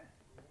of that?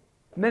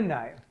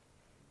 Midnight,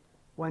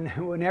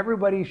 when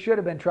everybody should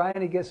have been trying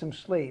to get some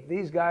sleep,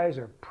 these guys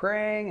are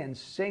praying and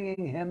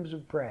singing hymns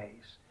of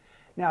praise.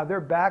 Now,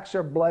 their backs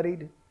are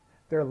bloodied,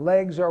 their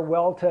legs are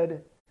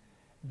welted,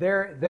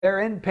 they're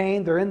in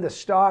pain, they're in the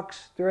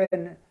stocks, they're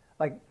in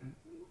like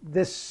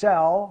this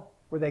cell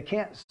where they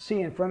can't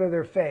see in front of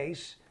their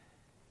face.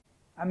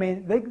 I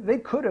mean, they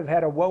could have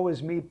had a woe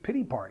is me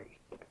pity party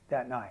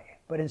that night,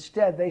 but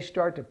instead they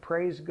start to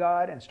praise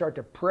God and start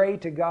to pray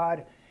to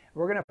God.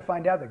 We're going to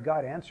find out that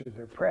God answered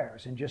their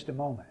prayers in just a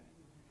moment.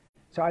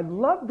 So I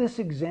love this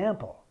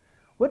example.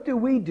 What do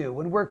we do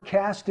when we're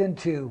cast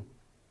into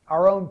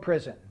our own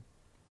prison?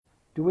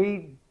 Do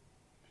we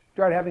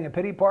Start having a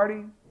pity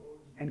party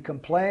and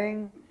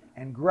complaining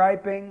and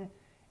griping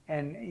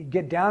and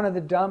get down in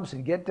the dumps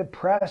and get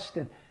depressed?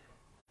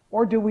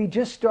 Or do we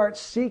just start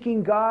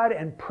seeking God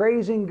and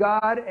praising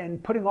God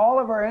and putting all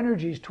of our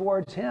energies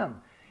towards Him?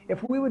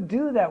 If we would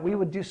do that, we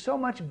would do so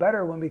much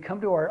better when we come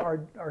to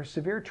our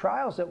severe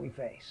trials that we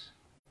face.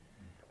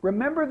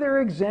 Remember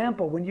their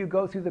example when you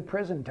go through the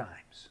prison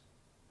times.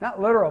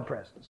 Not literal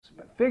prisons,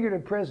 but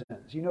figurative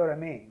prisons. You know what I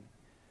mean?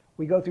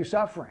 We go through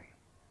suffering.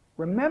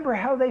 Remember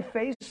how they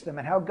faced them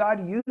and how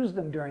God used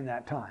them during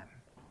that time.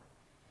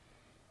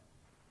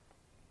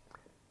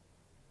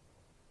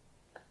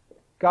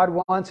 God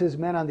wants His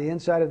men on the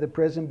inside of the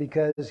prison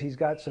because He's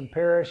got some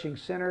perishing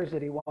sinners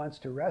that He wants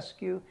to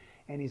rescue,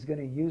 and He's going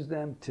to use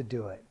them to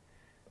do it.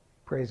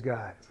 Praise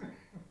God.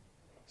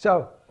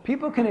 So,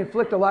 people can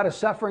inflict a lot of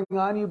suffering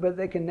on you, but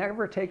they can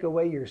never take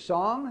away your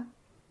song.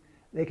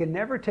 They can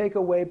never take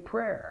away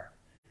prayer.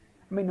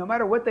 I mean, no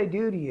matter what they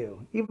do to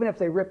you, even if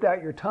they ripped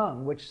out your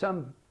tongue, which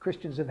some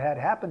Christians have had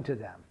happen to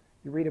them.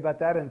 You read about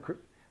that in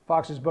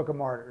Fox's Book of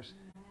Martyrs.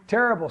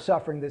 Terrible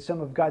suffering that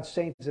some of God's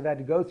saints have had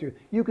to go through.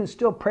 You can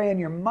still pray in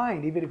your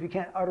mind, even if you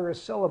can't utter a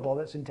syllable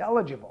that's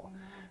intelligible.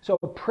 So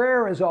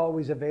prayer is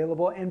always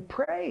available, and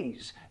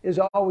praise is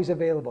always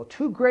available.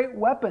 Two great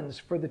weapons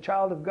for the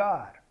child of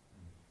God.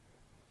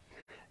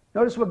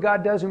 Notice what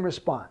God does in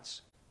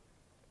response.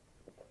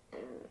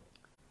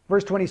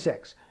 Verse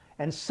 26,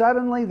 and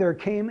suddenly there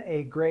came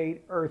a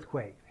great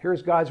earthquake.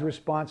 Here's God's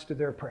response to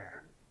their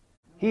prayer.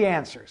 He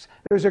answers,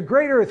 there's a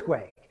great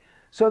earthquake,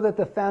 so that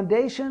the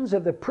foundations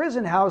of the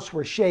prison house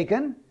were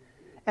shaken,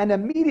 and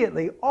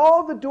immediately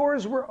all the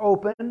doors were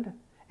opened,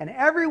 and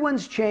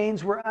everyone's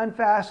chains were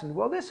unfastened.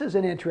 Well, this is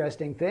an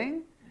interesting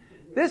thing.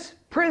 This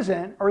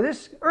prison, or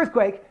this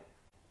earthquake,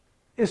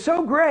 is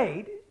so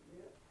great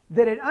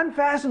that it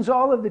unfastens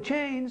all of the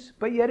chains,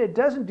 but yet it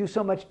doesn't do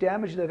so much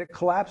damage that it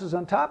collapses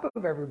on top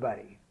of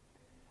everybody.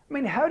 I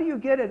mean, how do you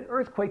get an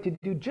earthquake to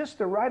do just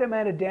the right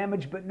amount of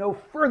damage but no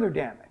further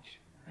damage?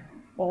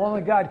 Well,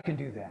 only God can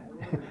do that.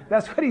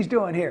 That's what He's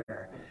doing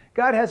here.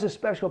 God has a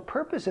special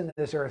purpose in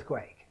this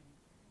earthquake.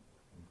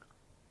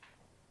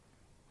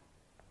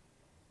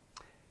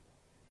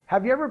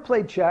 Have you ever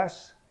played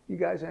chess? You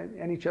guys,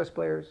 any chess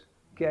players?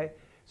 Okay.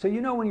 So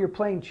you know when you're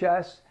playing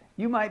chess,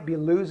 you might be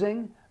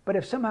losing, but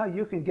if somehow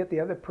you can get the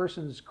other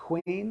person's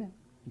queen,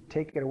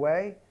 take it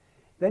away,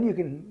 then you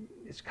can,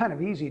 it's kind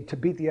of easy to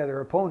beat the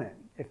other opponent.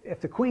 If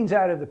the queen's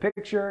out of the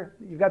picture,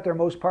 you've got their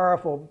most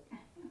powerful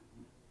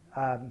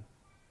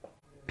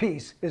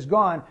piece is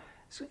gone,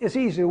 it's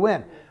easy to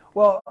win.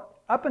 Well,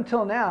 up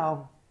until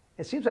now,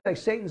 it seems like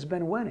Satan's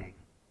been winning.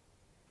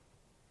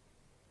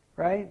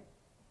 Right?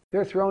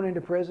 They're thrown into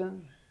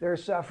prison. They're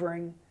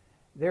suffering.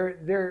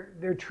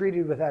 They're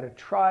treated without a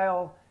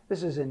trial.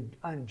 This is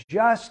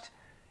unjust.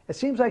 It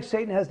seems like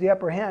Satan has the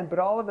upper hand, but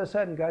all of a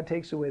sudden God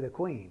takes away the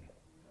queen.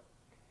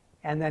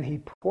 And then He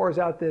pours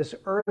out this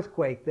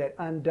earthquake that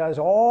undoes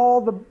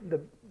all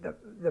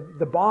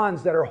the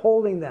bonds that are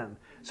holding them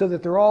so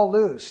that they're all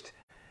loosed.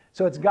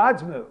 So it's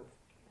God's move.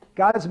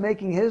 God's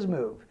making His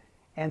move.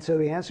 And so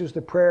He answers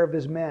the prayer of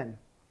His men.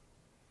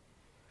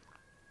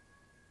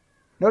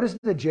 Notice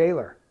the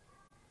jailer.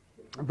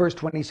 Verse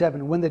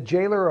 27, when the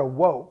jailer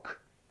awoke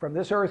from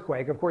this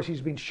earthquake, of course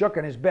he's been shook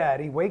in his bed,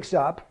 he wakes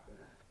up.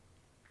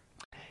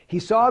 He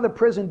saw the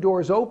prison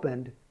doors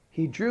opened.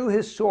 He drew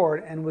his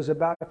sword and was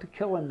about to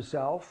kill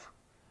himself,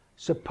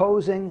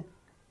 supposing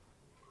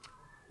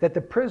that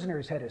the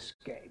prisoners had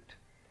escaped.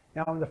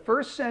 Now, in the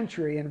first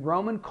century in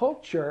Roman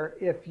culture,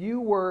 if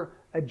you were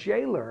a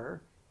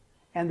jailer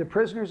and the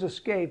prisoners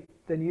escaped,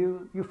 then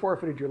you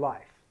forfeited your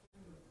life.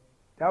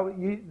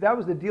 That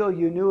was the deal.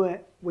 You knew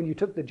it when you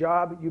took the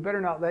job. You better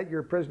not let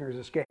your prisoners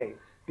escape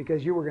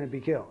because you were going to be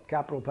killed.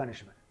 Capital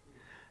punishment.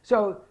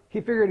 So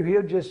he figured he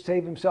would just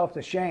save himself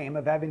the shame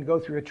of having to go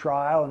through a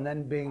trial and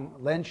then being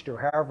lynched or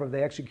however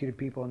they executed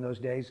people in those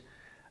days.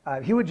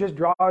 He would just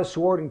draw his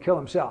sword and kill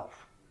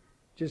himself.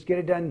 Just get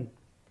it done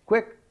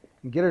quick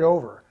and get it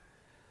over.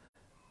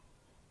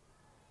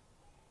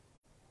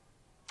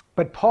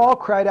 But Paul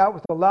cried out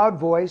with a loud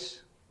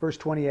voice, verse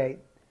 28,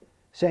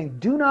 saying,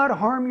 do not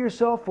harm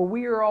yourself, for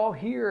we are all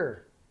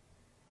here.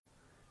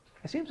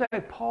 It seems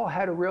like Paul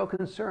had a real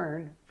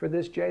concern for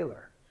this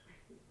jailer.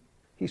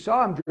 He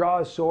saw him draw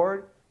his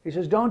sword. He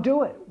says, don't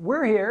do it.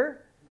 We're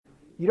here.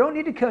 You don't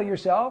need to kill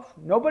yourself.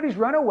 Nobody's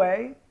run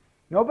away.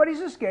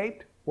 Nobody's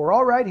escaped. We're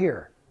all right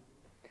here.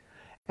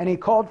 And he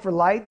called for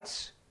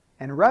lights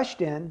and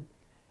rushed in,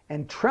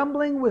 and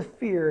trembling with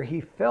fear,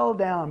 he fell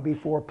down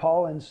before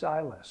Paul and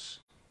Silas.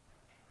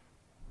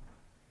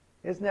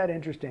 Isn't that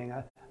interesting?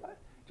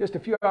 Just a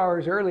few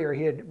hours earlier,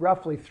 he had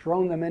roughly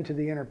thrown them into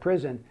the inner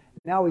prison.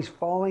 Now he's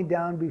falling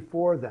down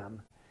before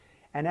them.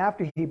 And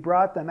after he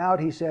brought them out,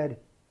 he said,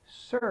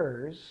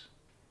 sirs,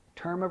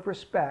 term of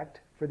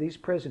respect for these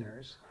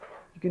prisoners.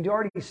 You can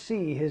already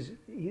see his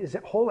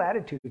whole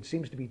attitude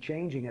seems to be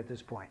changing at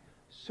this point.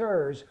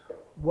 Sirs,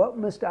 what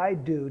must I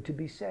do to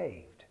be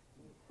saved?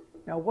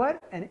 Now,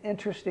 what an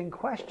interesting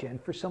question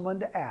for someone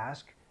to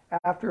ask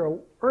after an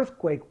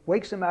earthquake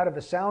wakes him out of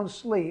a sound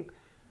sleep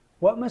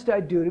What must I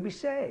do to be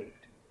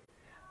saved?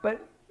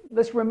 But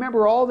let's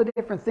remember all the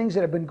different things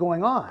that have been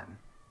going on.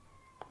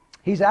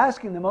 He's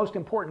asking the most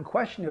important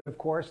question, of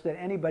course, that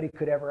anybody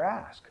could ever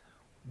ask.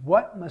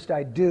 What must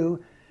I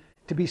do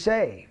to be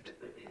saved?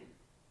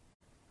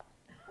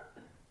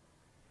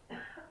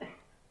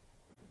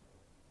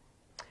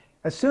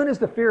 As soon as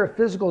the fear of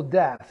physical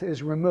death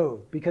is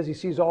removed, because he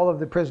sees all of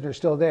the prisoners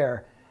still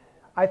there,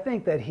 I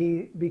think that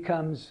he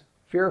becomes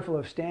fearful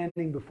of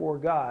standing before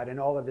God in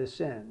all of his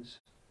sins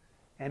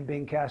and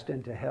being cast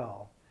into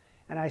hell.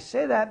 And I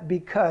say that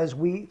because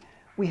we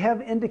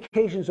have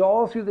indications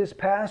all through this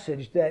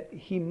passage that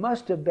he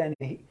must have been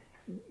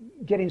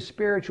getting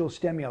spiritual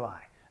stimuli.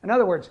 In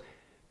other words,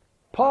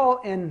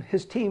 Paul and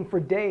his team for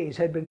days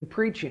had been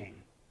preaching.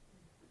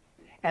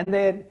 And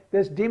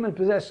this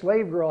demon-possessed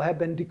slave girl had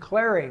been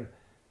declaring,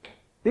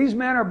 these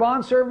men are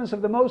bondservants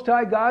of the Most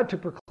High God to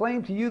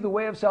proclaim to you the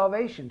way of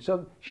salvation.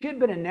 So she had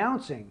been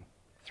announcing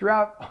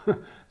throughout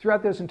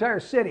this entire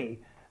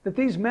city that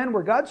these men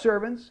were God's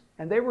servants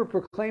and they were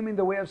proclaiming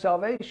the way of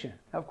salvation.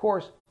 Of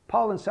course,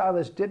 Paul and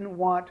Silas didn't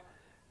want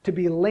to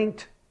be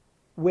linked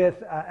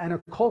with an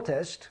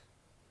occultist.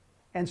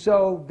 And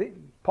so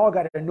Paul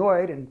got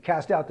annoyed and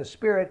cast out the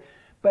spirit.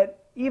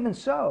 But even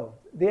so,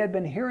 they had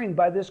been hearing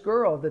by this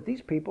girl that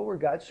these people were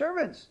God's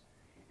servants.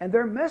 And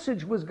their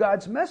message was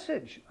God's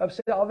message of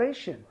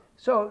salvation.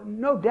 So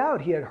no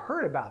doubt he had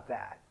heard about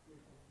that.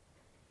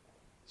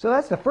 So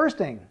that's the first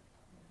thing.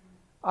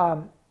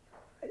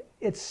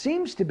 It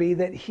seems to be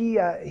that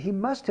he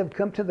must have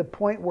come to the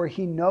point where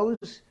he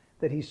knows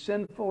that he's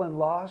sinful and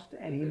lost,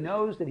 and he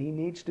knows that he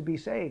needs to be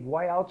saved.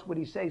 Why else would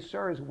he say,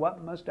 sirs,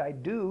 what must I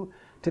do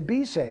to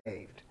be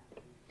saved?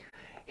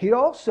 He'd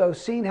also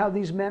seen how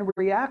these men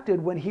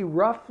reacted when he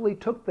roughly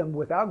took them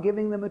without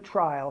giving them a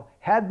trial,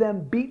 had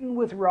them beaten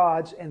with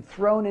rods and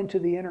thrown into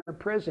the inner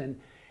prison,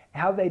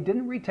 how they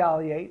didn't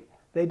retaliate,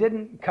 they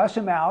didn't cuss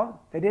him out,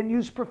 they didn't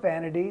use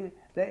profanity,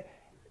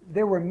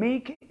 they were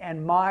meek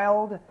and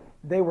mild,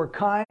 they were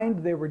kind,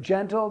 they were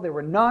gentle, they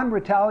were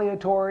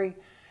non-retaliatory.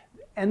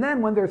 And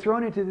then when they're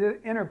thrown into the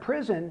inner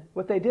prison,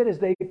 what they did is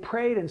they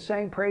prayed and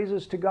sang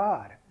praises to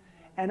God.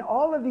 And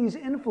all of these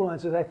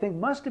influences, I think,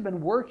 must have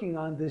been working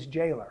on this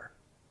jailer.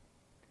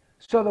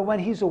 So that when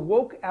he's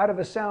awoke out of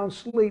a sound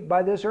sleep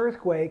by this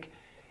earthquake,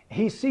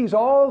 he sees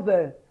all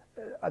the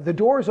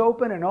doors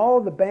open and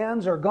all the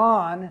bands are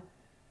gone.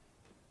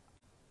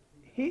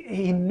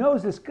 He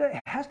knows this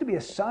has to be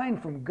a sign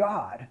from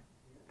God,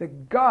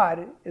 that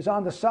God is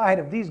on the side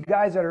of these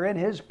guys that are in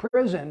his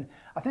prison.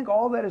 I think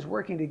all that is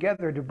working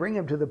together to bring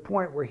him to the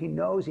point where he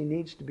knows he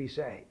needs to be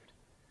saved.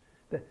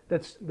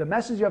 That's the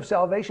message of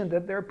salvation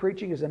that they're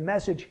preaching is a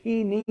message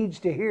he needs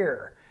to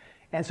hear.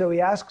 And so he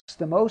asks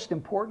the most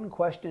important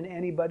question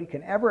anybody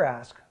can ever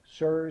ask,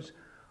 sirs,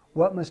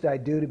 what must I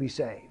do to be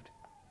saved?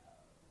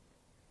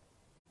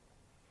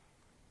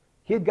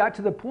 He had got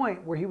to the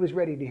point where he was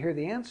ready to hear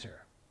the answer.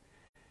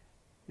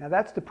 Now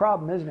that's the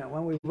problem, isn't it?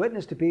 When we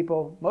witness to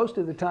people, most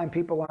of the time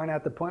people aren't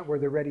at the point where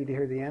they're ready to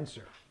hear the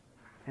answer.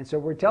 And so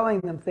we're telling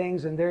them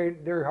things and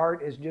their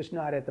heart is just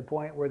not at the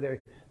point where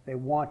they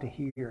want to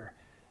hear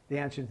the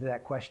answer to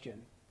that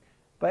question.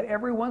 But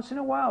every once in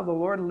a while, the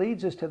Lord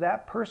leads us to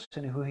that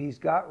person who he's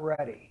got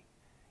ready.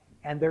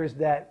 And there's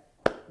that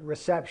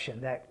reception,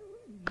 that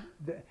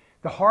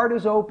the heart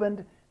is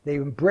opened, they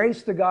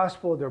embrace the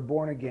gospel, they're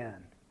born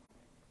again.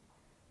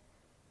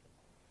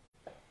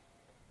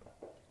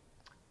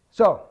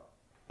 So,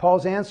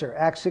 Paul's answer,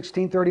 Acts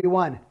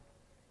 16:31,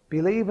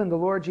 believe in the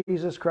Lord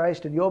Jesus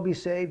Christ and you'll be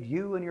saved,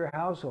 you and your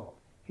household.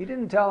 He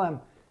didn't tell him,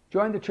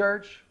 join the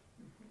church,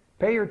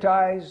 pay your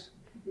tithes,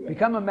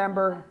 become a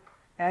member,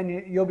 and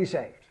you'll be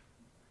saved.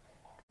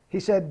 He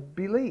said,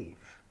 believe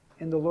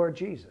in the Lord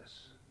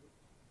Jesus.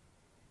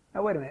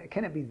 Now, wait a minute.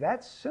 Can it be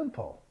that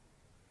simple?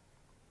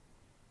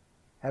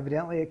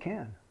 Evidently, it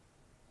can.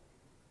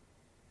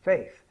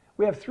 Faith.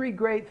 We have three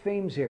great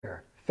themes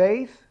here.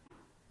 Faith,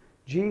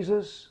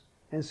 Jesus,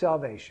 and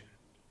salvation.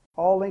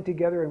 All linked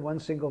together in one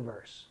single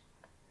verse.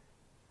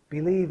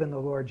 Believe in the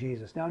Lord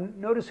Jesus. Now,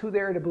 notice who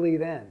they're to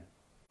believe in.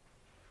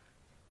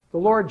 The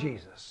Lord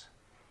Jesus.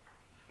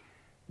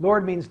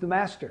 Lord means the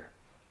master,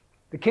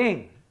 the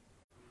king.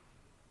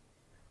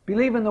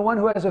 Believe in the one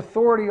who has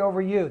authority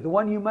over you, the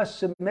one you must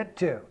submit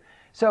to.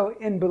 So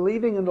in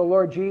believing in the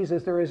Lord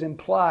Jesus, there is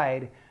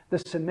implied the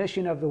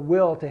submission of the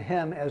will to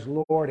him as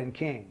Lord and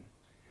King.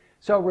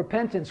 So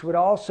repentance would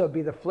also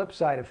be the flip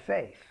side of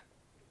faith.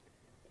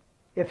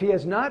 If he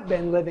has not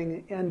been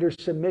living under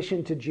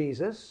submission to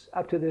Jesus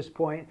up to this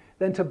point,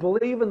 then to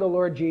believe in the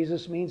Lord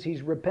Jesus means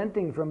he's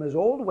repenting from his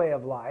old way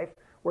of life,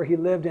 where he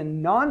lived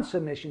in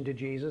non-submission to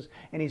Jesus,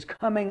 and he's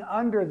coming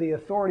under the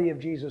authority of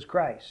Jesus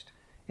Christ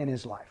in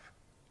his life.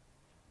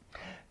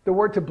 The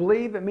word to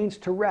believe, it means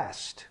to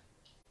rest,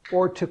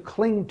 or to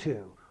cling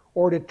to,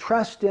 or to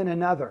trust in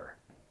another.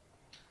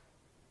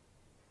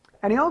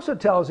 And he also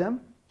tells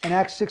him in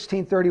Acts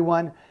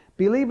 16:31,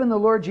 believe in the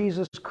Lord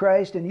Jesus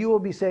Christ and you will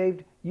be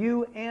saved,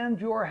 you and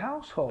your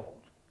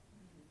household.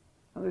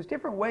 Now, there's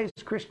different ways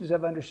Christians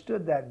have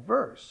understood that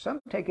verse. Some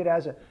take it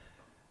as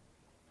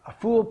a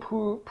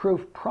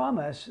foolproof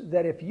promise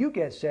that if you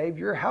get saved,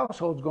 your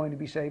household's going to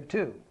be saved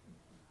too.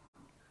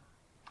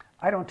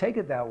 I don't take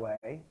it that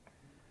way.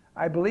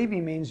 I believe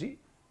he means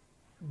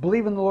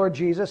believe in the Lord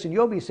Jesus and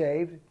you'll be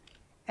saved.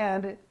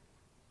 And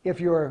if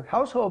your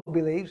household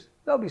believes,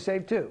 they'll be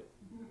saved too.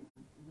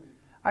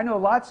 I know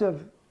lots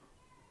of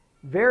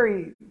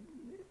very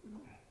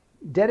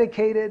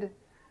dedicated,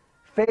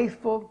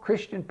 faithful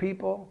Christian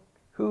people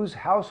whose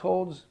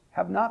households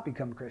have not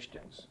become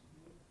Christians.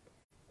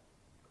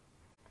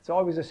 It's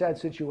always a sad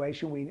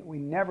situation. We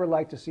never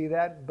like to see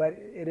that, but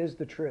it is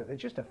the truth.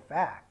 It's just a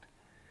fact.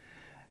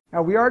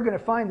 Now, we are going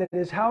to find that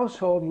his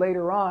household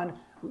later on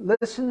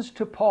listens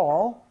to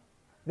Paul.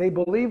 They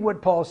believe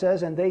what Paul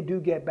says, and they do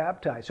get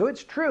baptized. So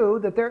it's true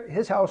that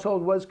his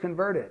household was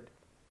converted.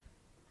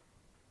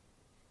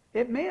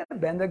 It may have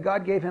been that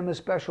God gave him a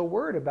special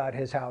word about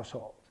his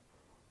household.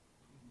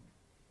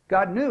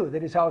 God knew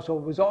that his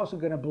household was also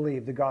going to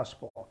believe the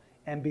gospel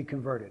and be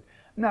converted.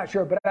 I'm not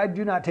sure, but I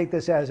do not take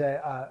this as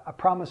a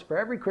promise for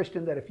every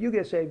Christian that if you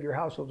get saved, your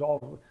household,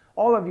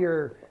 all of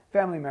your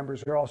family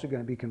members are also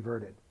going to be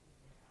converted.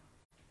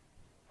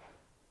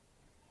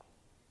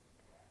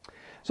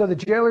 So the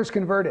jailer's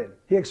converted.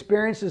 He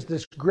experiences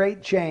this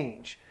great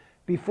change.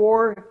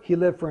 Before, he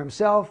lived for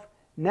himself.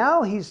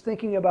 Now he's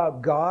thinking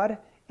about God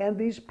and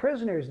these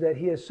prisoners that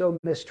he has so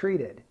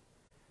mistreated.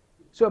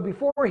 So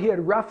before, he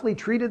had roughly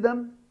treated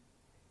them.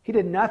 He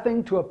did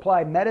nothing to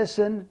apply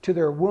medicine to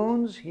their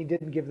wounds. He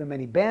didn't give them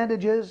any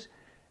bandages.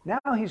 Now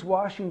he's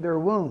washing their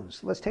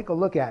wounds. Let's take a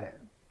look at it.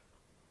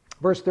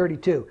 Verse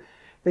 32.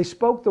 They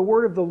spoke the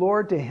word of the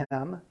Lord to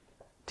him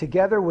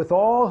together with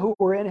all who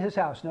were in his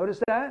house.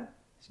 Notice that?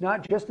 It's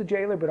not just the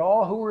jailer, but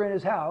all who were in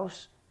his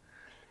house.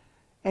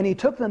 And he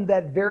took them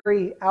that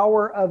very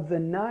hour of the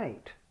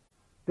night.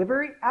 The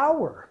very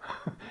hour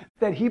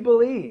that he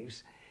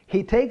believes.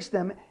 He takes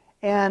them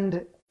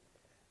and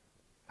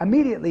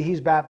immediately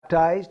he's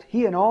baptized,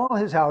 he and all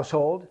his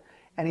household,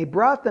 and he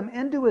brought them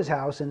into his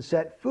house and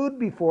set food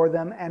before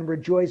them and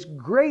rejoiced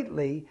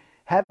greatly,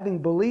 having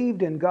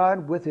believed in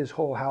God with his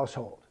whole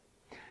household.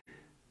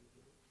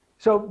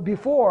 So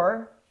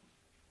before,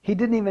 he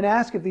didn't even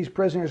ask if these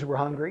prisoners were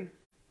hungry.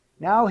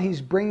 Now he's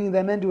bringing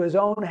them into his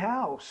own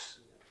house.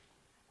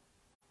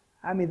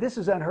 I mean, this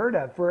is unheard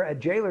of for a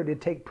jailer to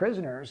take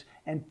prisoners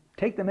and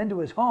take them into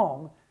his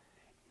home,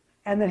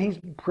 and then he's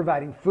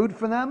providing food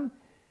for them.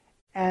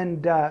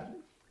 And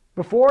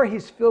before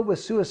he's filled with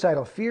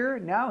suicidal fear,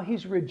 now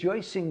he's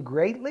rejoicing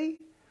greatly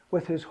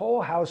with his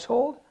whole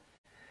household.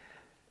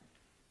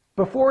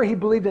 Before he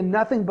believed in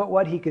nothing but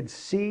what he could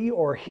see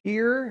or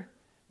hear,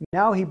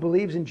 now he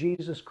believes in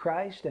Jesus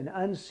Christ, an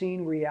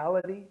unseen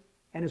reality,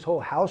 and his whole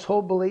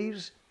household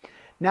believes.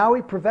 Now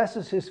he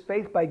professes his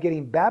faith by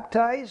getting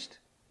baptized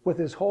with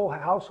his whole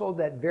household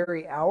that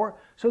very hour.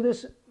 So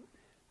this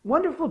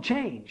wonderful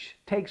change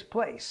takes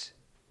place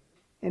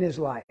in his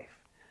life.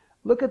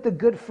 Look at the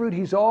good fruit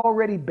he's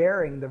already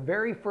bearing the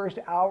very first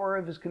hour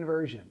of his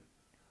conversion.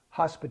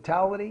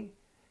 Hospitality,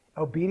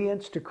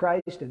 obedience to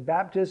Christ and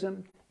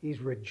baptism.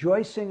 He's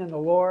rejoicing in the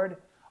Lord.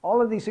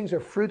 All of these things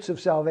are fruits of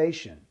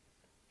salvation.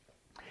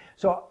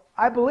 So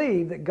I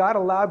believe that God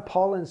allowed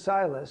Paul and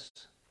Silas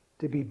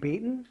to be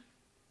beaten,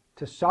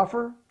 to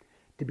suffer,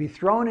 to be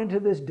thrown into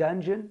this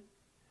dungeon,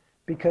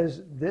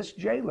 because this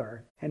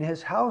jailer and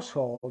his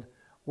household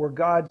were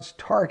God's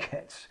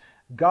targets.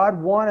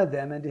 God wanted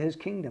them into his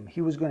kingdom.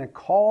 He was going to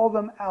call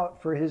them out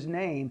for his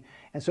name.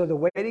 And so the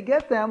way to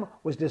get them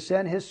was to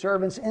send his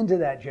servants into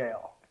that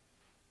jail,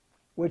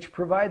 which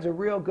provides a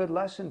real good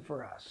lesson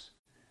for us.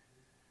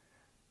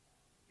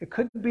 It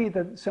could be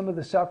that some of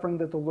the suffering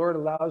that the Lord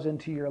allows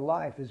into your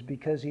life is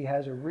because he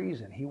has a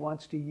reason. He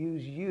wants to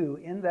use you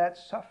in that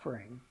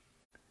suffering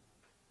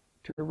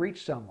to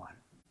reach someone.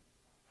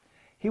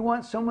 He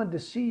wants someone to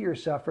see your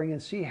suffering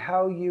and see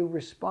how you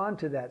respond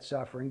to that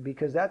suffering,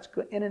 because that's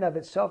in and of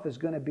itself is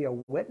going to be a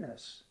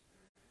witness.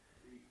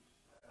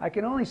 I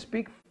can only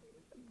speak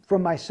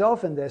from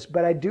myself in this,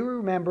 but I do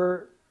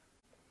remember,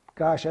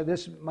 gosh,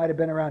 this might have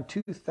been around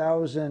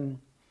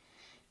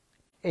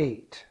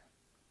 2008.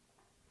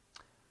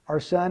 Our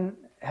son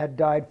had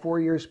died 4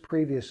 years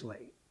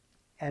previously,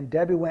 and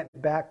Debbie went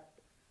back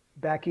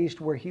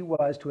east where he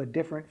was to a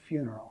different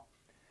funeral.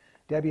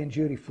 Debbie and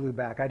Judy flew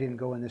back. I didn't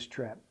go on this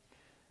trip.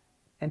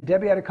 And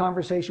Debbie had a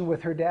conversation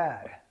with her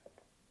dad.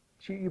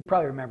 You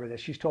probably remember this.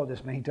 She's told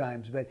this many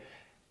times. But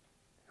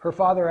her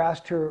father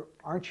asked her,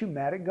 "Aren't you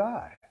mad at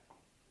God?"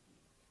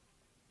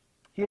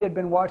 He had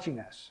been watching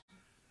us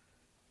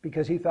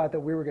because he thought that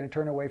we were going to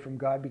turn away from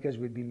God because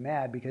we'd be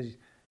mad because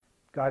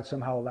God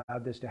somehow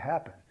allowed this to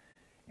happen.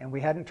 And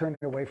we hadn't turned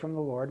away from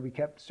the Lord. We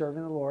kept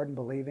serving the Lord and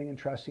believing and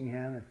trusting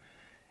him.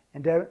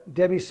 And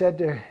Debbie said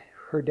to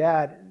her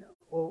dad,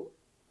 "Well,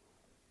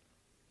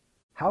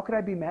 how could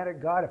I be mad at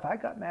God? If I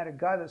got mad at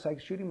God, that's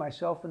like shooting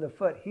myself in the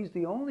foot. He's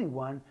the only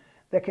one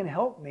that can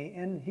help me,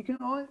 and he's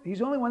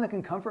the only one that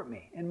can comfort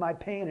me in my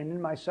pain and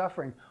in my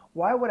suffering.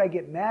 Why would I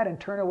get mad and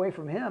turn away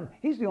from him?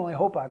 He's the only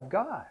hope I've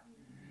got."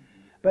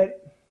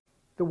 But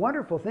the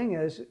wonderful thing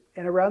is,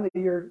 and around the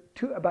year,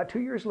 about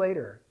 2 years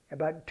later,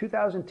 About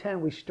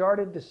 2010, we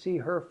started to see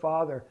her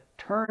father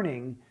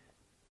turning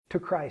to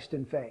Christ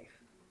in faith.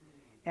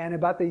 And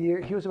about the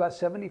year, he was about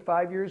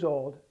 75 years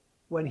old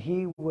when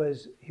he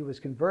was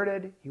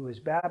converted, he was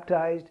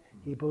baptized,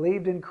 he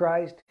believed in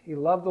Christ, he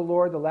loved the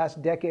Lord the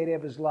last decade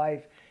of his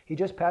life. He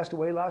just passed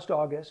away last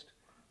August,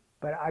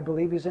 but I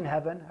believe he's in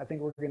heaven. I think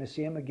we're going to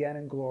see him again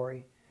in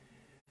glory.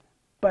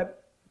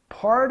 But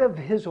part of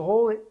his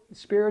whole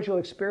spiritual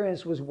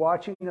experience was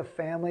watching a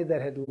family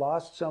that had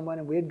lost someone,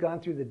 and we had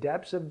gone through the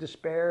depths of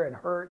despair and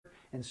hurt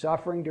and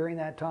suffering during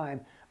that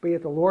time. But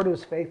yet the Lord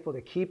was faithful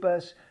to keep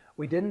us.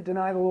 We didn't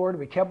deny the Lord.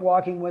 We kept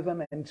walking with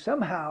him. And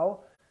somehow,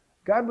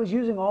 God was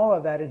using all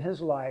of that in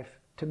his life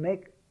to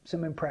make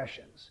some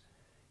impressions.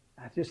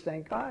 I just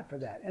thank God for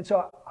that. And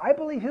so I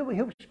believe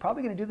he's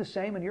probably going to do the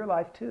same in your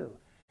life too.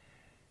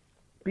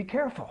 Be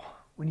careful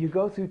when you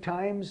go through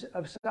times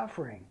of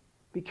suffering.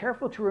 Be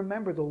careful to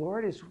remember the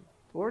Lord is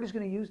going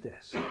to use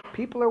this.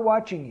 People are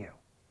watching you.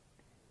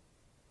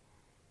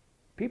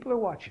 People are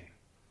watching.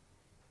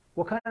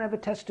 What kind of a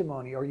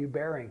testimony are you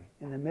bearing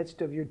in the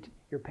midst of your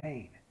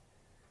pain?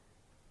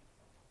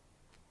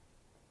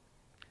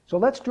 So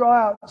let's draw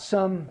out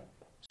some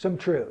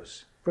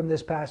truths from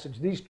this passage.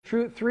 These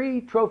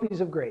three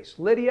trophies of grace: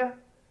 Lydia,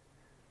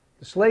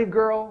 the slave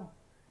girl,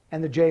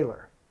 and the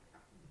jailer.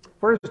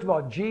 First of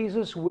all,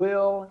 Jesus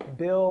will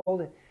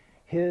build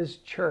his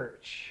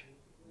church.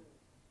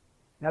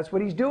 That's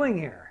what he's doing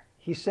here.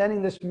 He's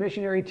sending this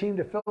missionary team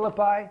to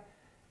Philippi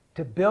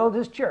to build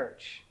his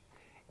church.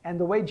 And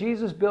the way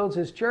Jesus builds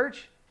his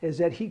church is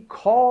that he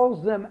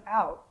calls them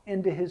out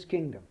into his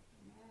kingdom.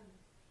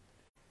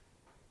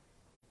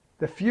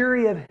 The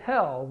fury of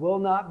hell will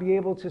not be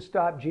able to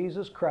stop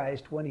Jesus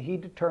Christ when he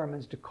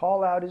determines to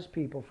call out his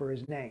people for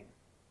his name.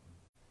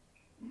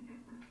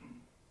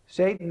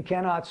 Satan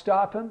cannot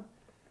stop him.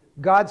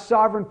 God's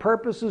sovereign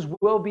purposes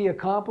will be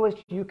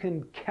accomplished. You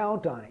can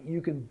count on it.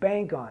 You can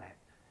bank on it.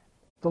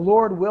 The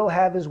Lord will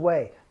have his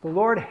way. The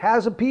Lord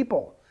has a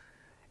people,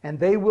 and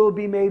they will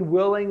be made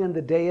willing in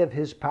the day of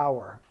his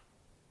power.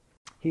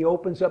 He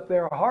opens up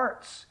their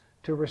hearts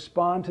to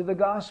respond to the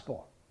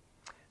gospel.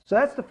 So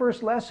that's the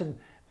first lesson.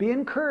 Be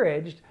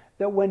encouraged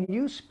that when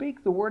you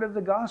speak the word of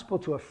the gospel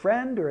to a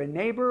friend or a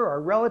neighbor or a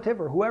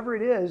relative or whoever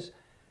it is,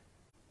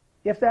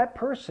 if that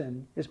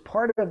person is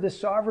part of this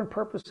sovereign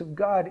purpose of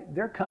God,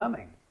 they're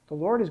coming. The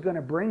Lord is going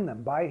to bring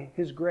them by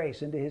his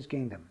grace into his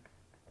kingdom.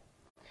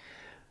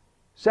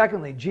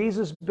 Secondly,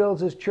 Jesus builds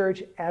his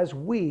church as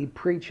we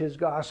preach his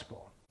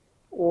gospel,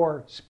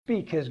 or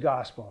speak his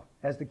gospel,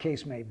 as the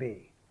case may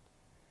be.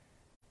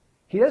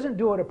 He doesn't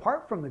do it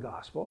apart from the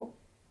gospel.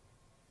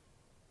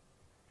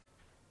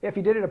 If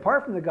he did it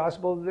apart from the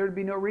gospel, there'd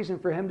be no reason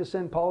for him to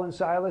send Paul and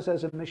Silas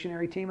as a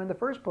missionary team in the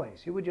first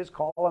place. He would just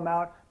call them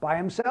out by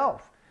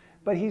himself.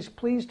 But he's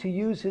pleased to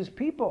use his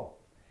people.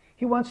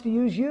 He wants to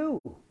use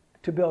you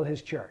to build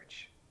his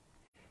church.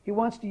 He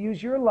wants to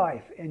use your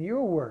life and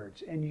your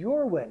words and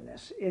your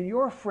witness in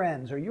your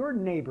friends or your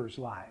neighbors'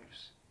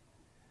 lives.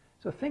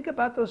 So think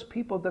about those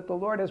people that the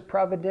Lord has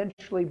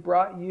providentially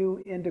brought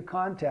you into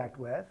contact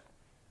with,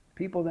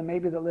 people that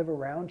maybe that live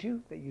around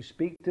you, that you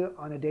speak to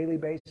on a daily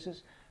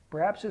basis.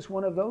 Perhaps it's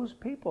one of those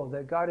people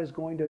that God is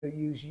going to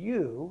use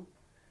you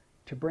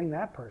to bring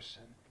that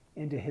person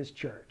into his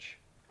church.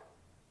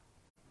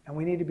 And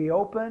we need to be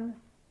open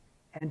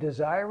and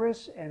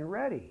desirous and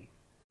ready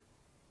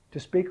to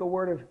speak a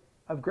word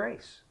of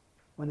grace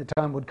when the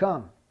time would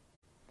come.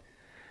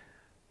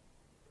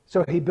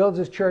 So he builds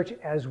his church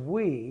as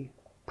we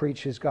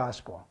preach his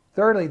gospel.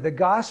 Thirdly, the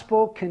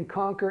gospel can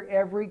conquer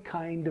every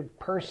kind of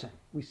person.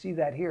 We see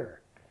that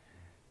here.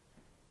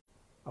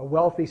 A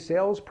wealthy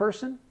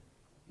salesperson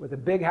with a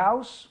big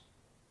house,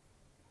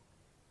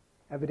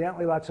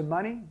 evidently lots of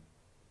money,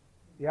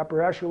 the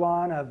upper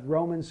echelon of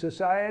Roman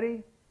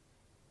society.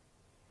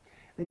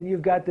 Then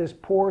you've got this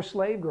poor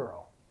slave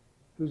girl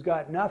who's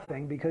got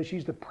nothing because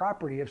she's the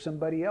property of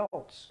somebody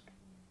else.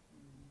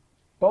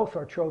 Both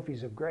are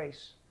trophies of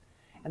grace.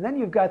 And then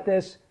you've got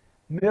this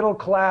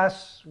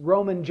middle-class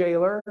Roman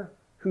jailer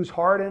who's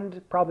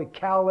hardened, probably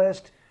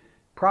calloused,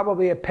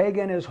 probably a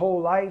pagan his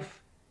whole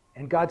life,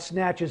 and God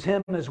snatches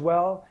him as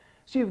well.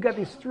 So you've got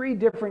these three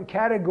different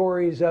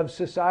categories of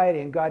society,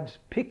 and God's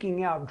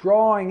picking out,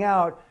 drawing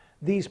out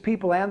these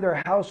people and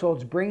their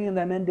households, bringing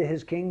them into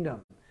his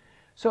kingdom.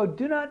 So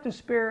do not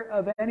despair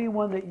of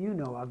anyone that you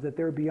know of, that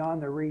they're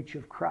beyond the reach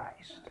of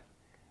Christ,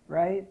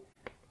 right?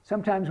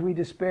 Sometimes we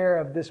despair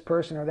of this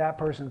person or that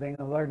person,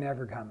 thinking, the Lord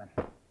never coming.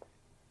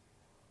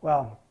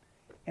 Well,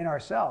 in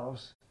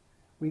ourselves,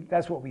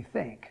 that's what we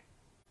think.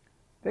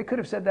 They could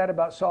have said that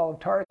about Saul of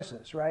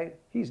Tarsus, right?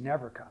 He's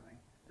never coming.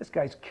 This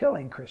guy's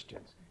killing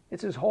Christians.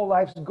 It's his whole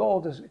life's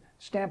goal to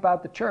stamp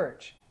out the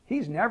church.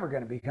 He's never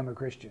going to become a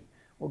Christian.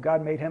 Well,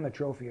 God made him a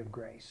trophy of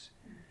grace.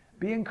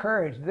 Be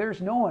encouraged. There's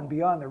no one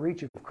beyond the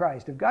reach of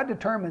Christ. If God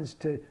determines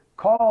to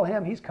call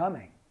him, he's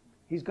coming.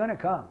 He's going to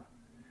come.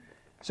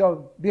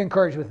 So be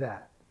encouraged with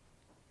that.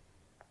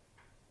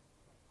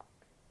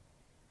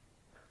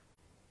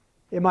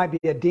 It might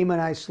be a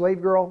demonized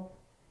slave girl.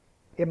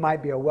 It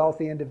might be a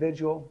wealthy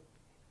individual.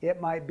 It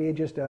might be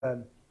just a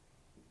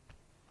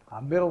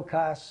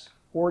middle-class,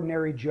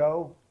 ordinary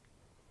Joe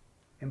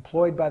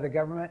employed by the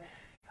government.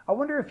 I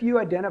wonder if you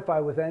identify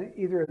with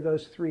either of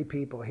those three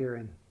people here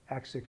in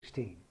Acts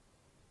 16.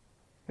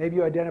 Maybe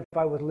you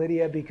identify with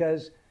Lydia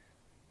because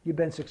you've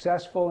been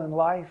successful in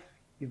life.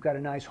 You've got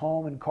a nice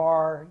home and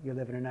car. You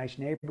live in a nice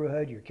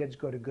neighborhood. Your kids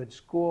go to good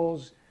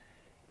schools.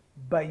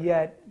 But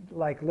yet,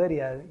 like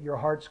Lydia, your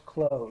heart's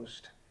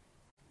closed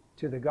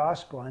to the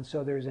gospel. And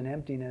so there's an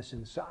emptiness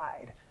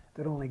inside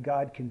that only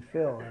God can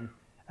fill. And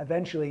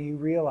eventually you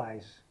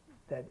realize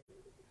that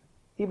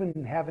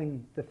even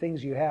having the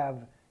things you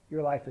have,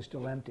 your life is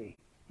still empty.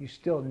 You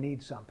still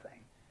need something.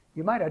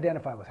 You might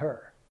identify with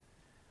her.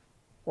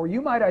 Or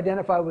you might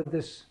identify with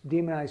this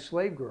demonized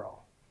slave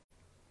girl.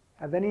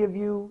 Have any of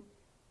you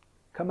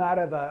come out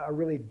of a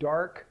really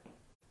dark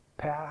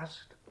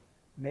past?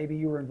 Maybe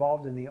you were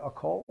involved in the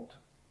occult.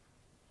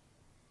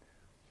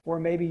 Or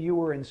maybe you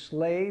were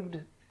enslaved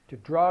to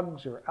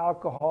drugs or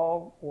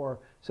alcohol or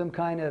some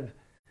kind of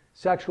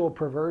sexual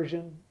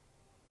perversion.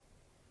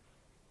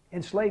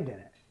 Enslaved in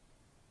it.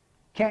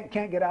 Can't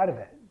get out of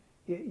it.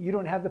 You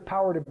don't have the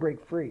power to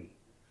break free.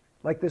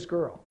 Like this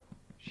girl.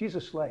 She's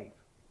a slave.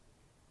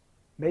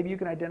 Maybe you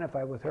can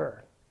identify with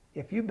her.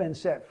 If you've been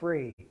set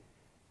free,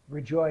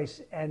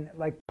 rejoice. And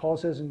like Paul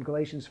says in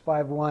Galatians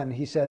 5:1,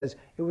 he says,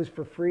 it was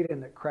for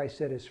freedom that Christ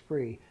set us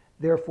free.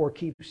 Therefore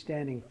keep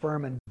standing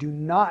firm and do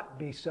not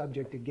be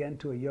subject again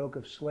to a yoke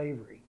of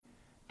slavery.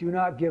 Do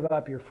not give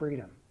up your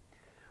freedom.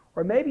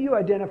 Or maybe you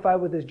identify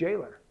with this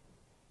jailer.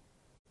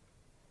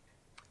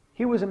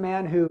 He was a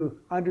man who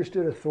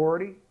understood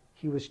authority.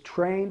 He was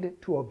trained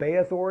to obey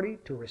authority,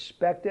 to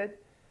respect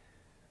it.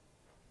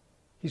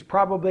 He's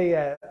probably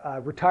a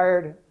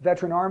retired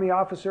veteran army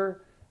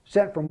officer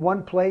sent from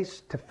one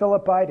place to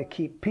Philippi to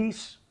keep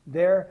peace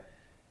there.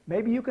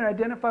 Maybe you can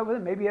identify with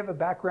him. Maybe you have a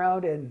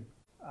background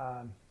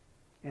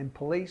in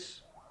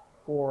police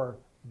or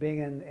being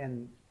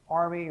in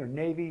Army or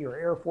Navy or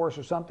Air Force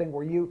or something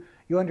where you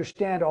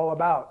understand all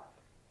about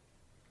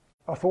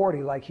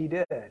authority like he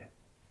did.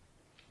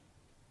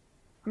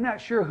 I'm not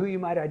sure who you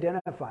might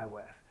identify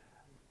with.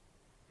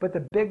 But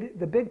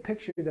the big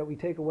picture that we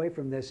take away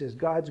from this is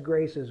God's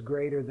grace is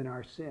greater than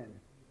our sin.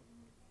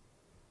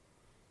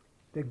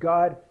 That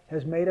God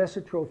has made us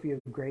a trophy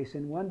of grace,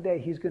 and one day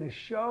He's going to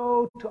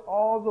show to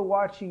all the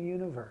watching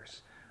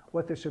universe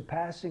what the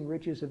surpassing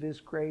riches of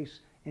His grace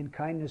and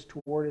kindness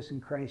toward us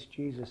in Christ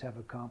Jesus have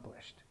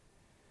accomplished.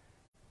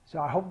 So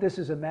I hope this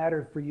is a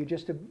matter for you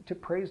just to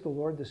praise the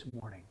Lord this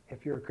morning,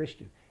 if you're a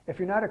Christian. If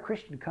you're not a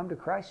Christian, come to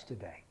Christ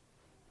today.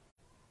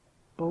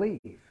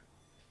 Believe.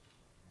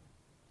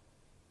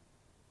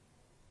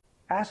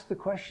 Ask the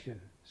question,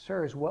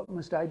 sirs, what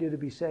must I do to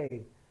be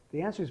saved?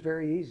 The answer is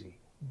very easy.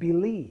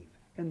 Believe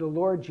in the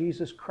Lord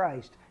Jesus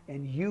Christ,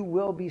 and you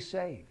will be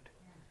saved.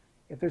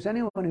 If there's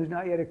anyone who's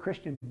not yet a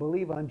Christian,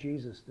 believe on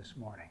Jesus this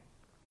morning.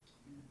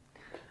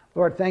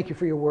 Lord, thank you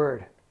for your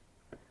word.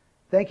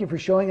 Thank you for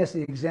showing us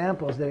the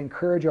examples that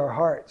encourage our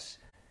hearts.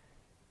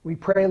 We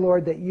pray,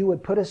 Lord, that you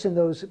would put us in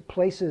those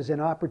places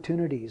and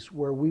opportunities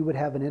where we would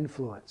have an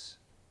influence.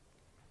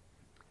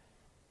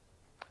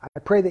 I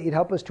pray that you'd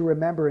help us to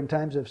remember in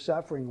times of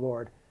suffering,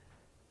 Lord,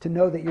 to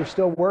know that you're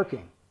still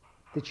working,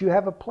 that you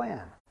have a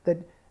plan,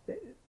 that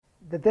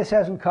this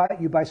hasn't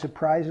caught you by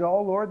surprise at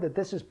all, Lord, that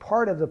this is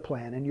part of the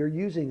plan and you're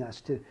using us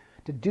to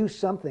do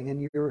something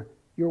in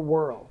your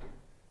world.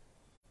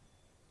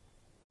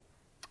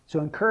 So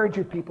encourage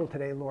your people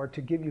today, Lord,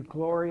 to give you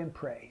glory and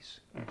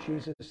praise. In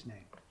Jesus'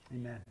 name,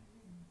 amen.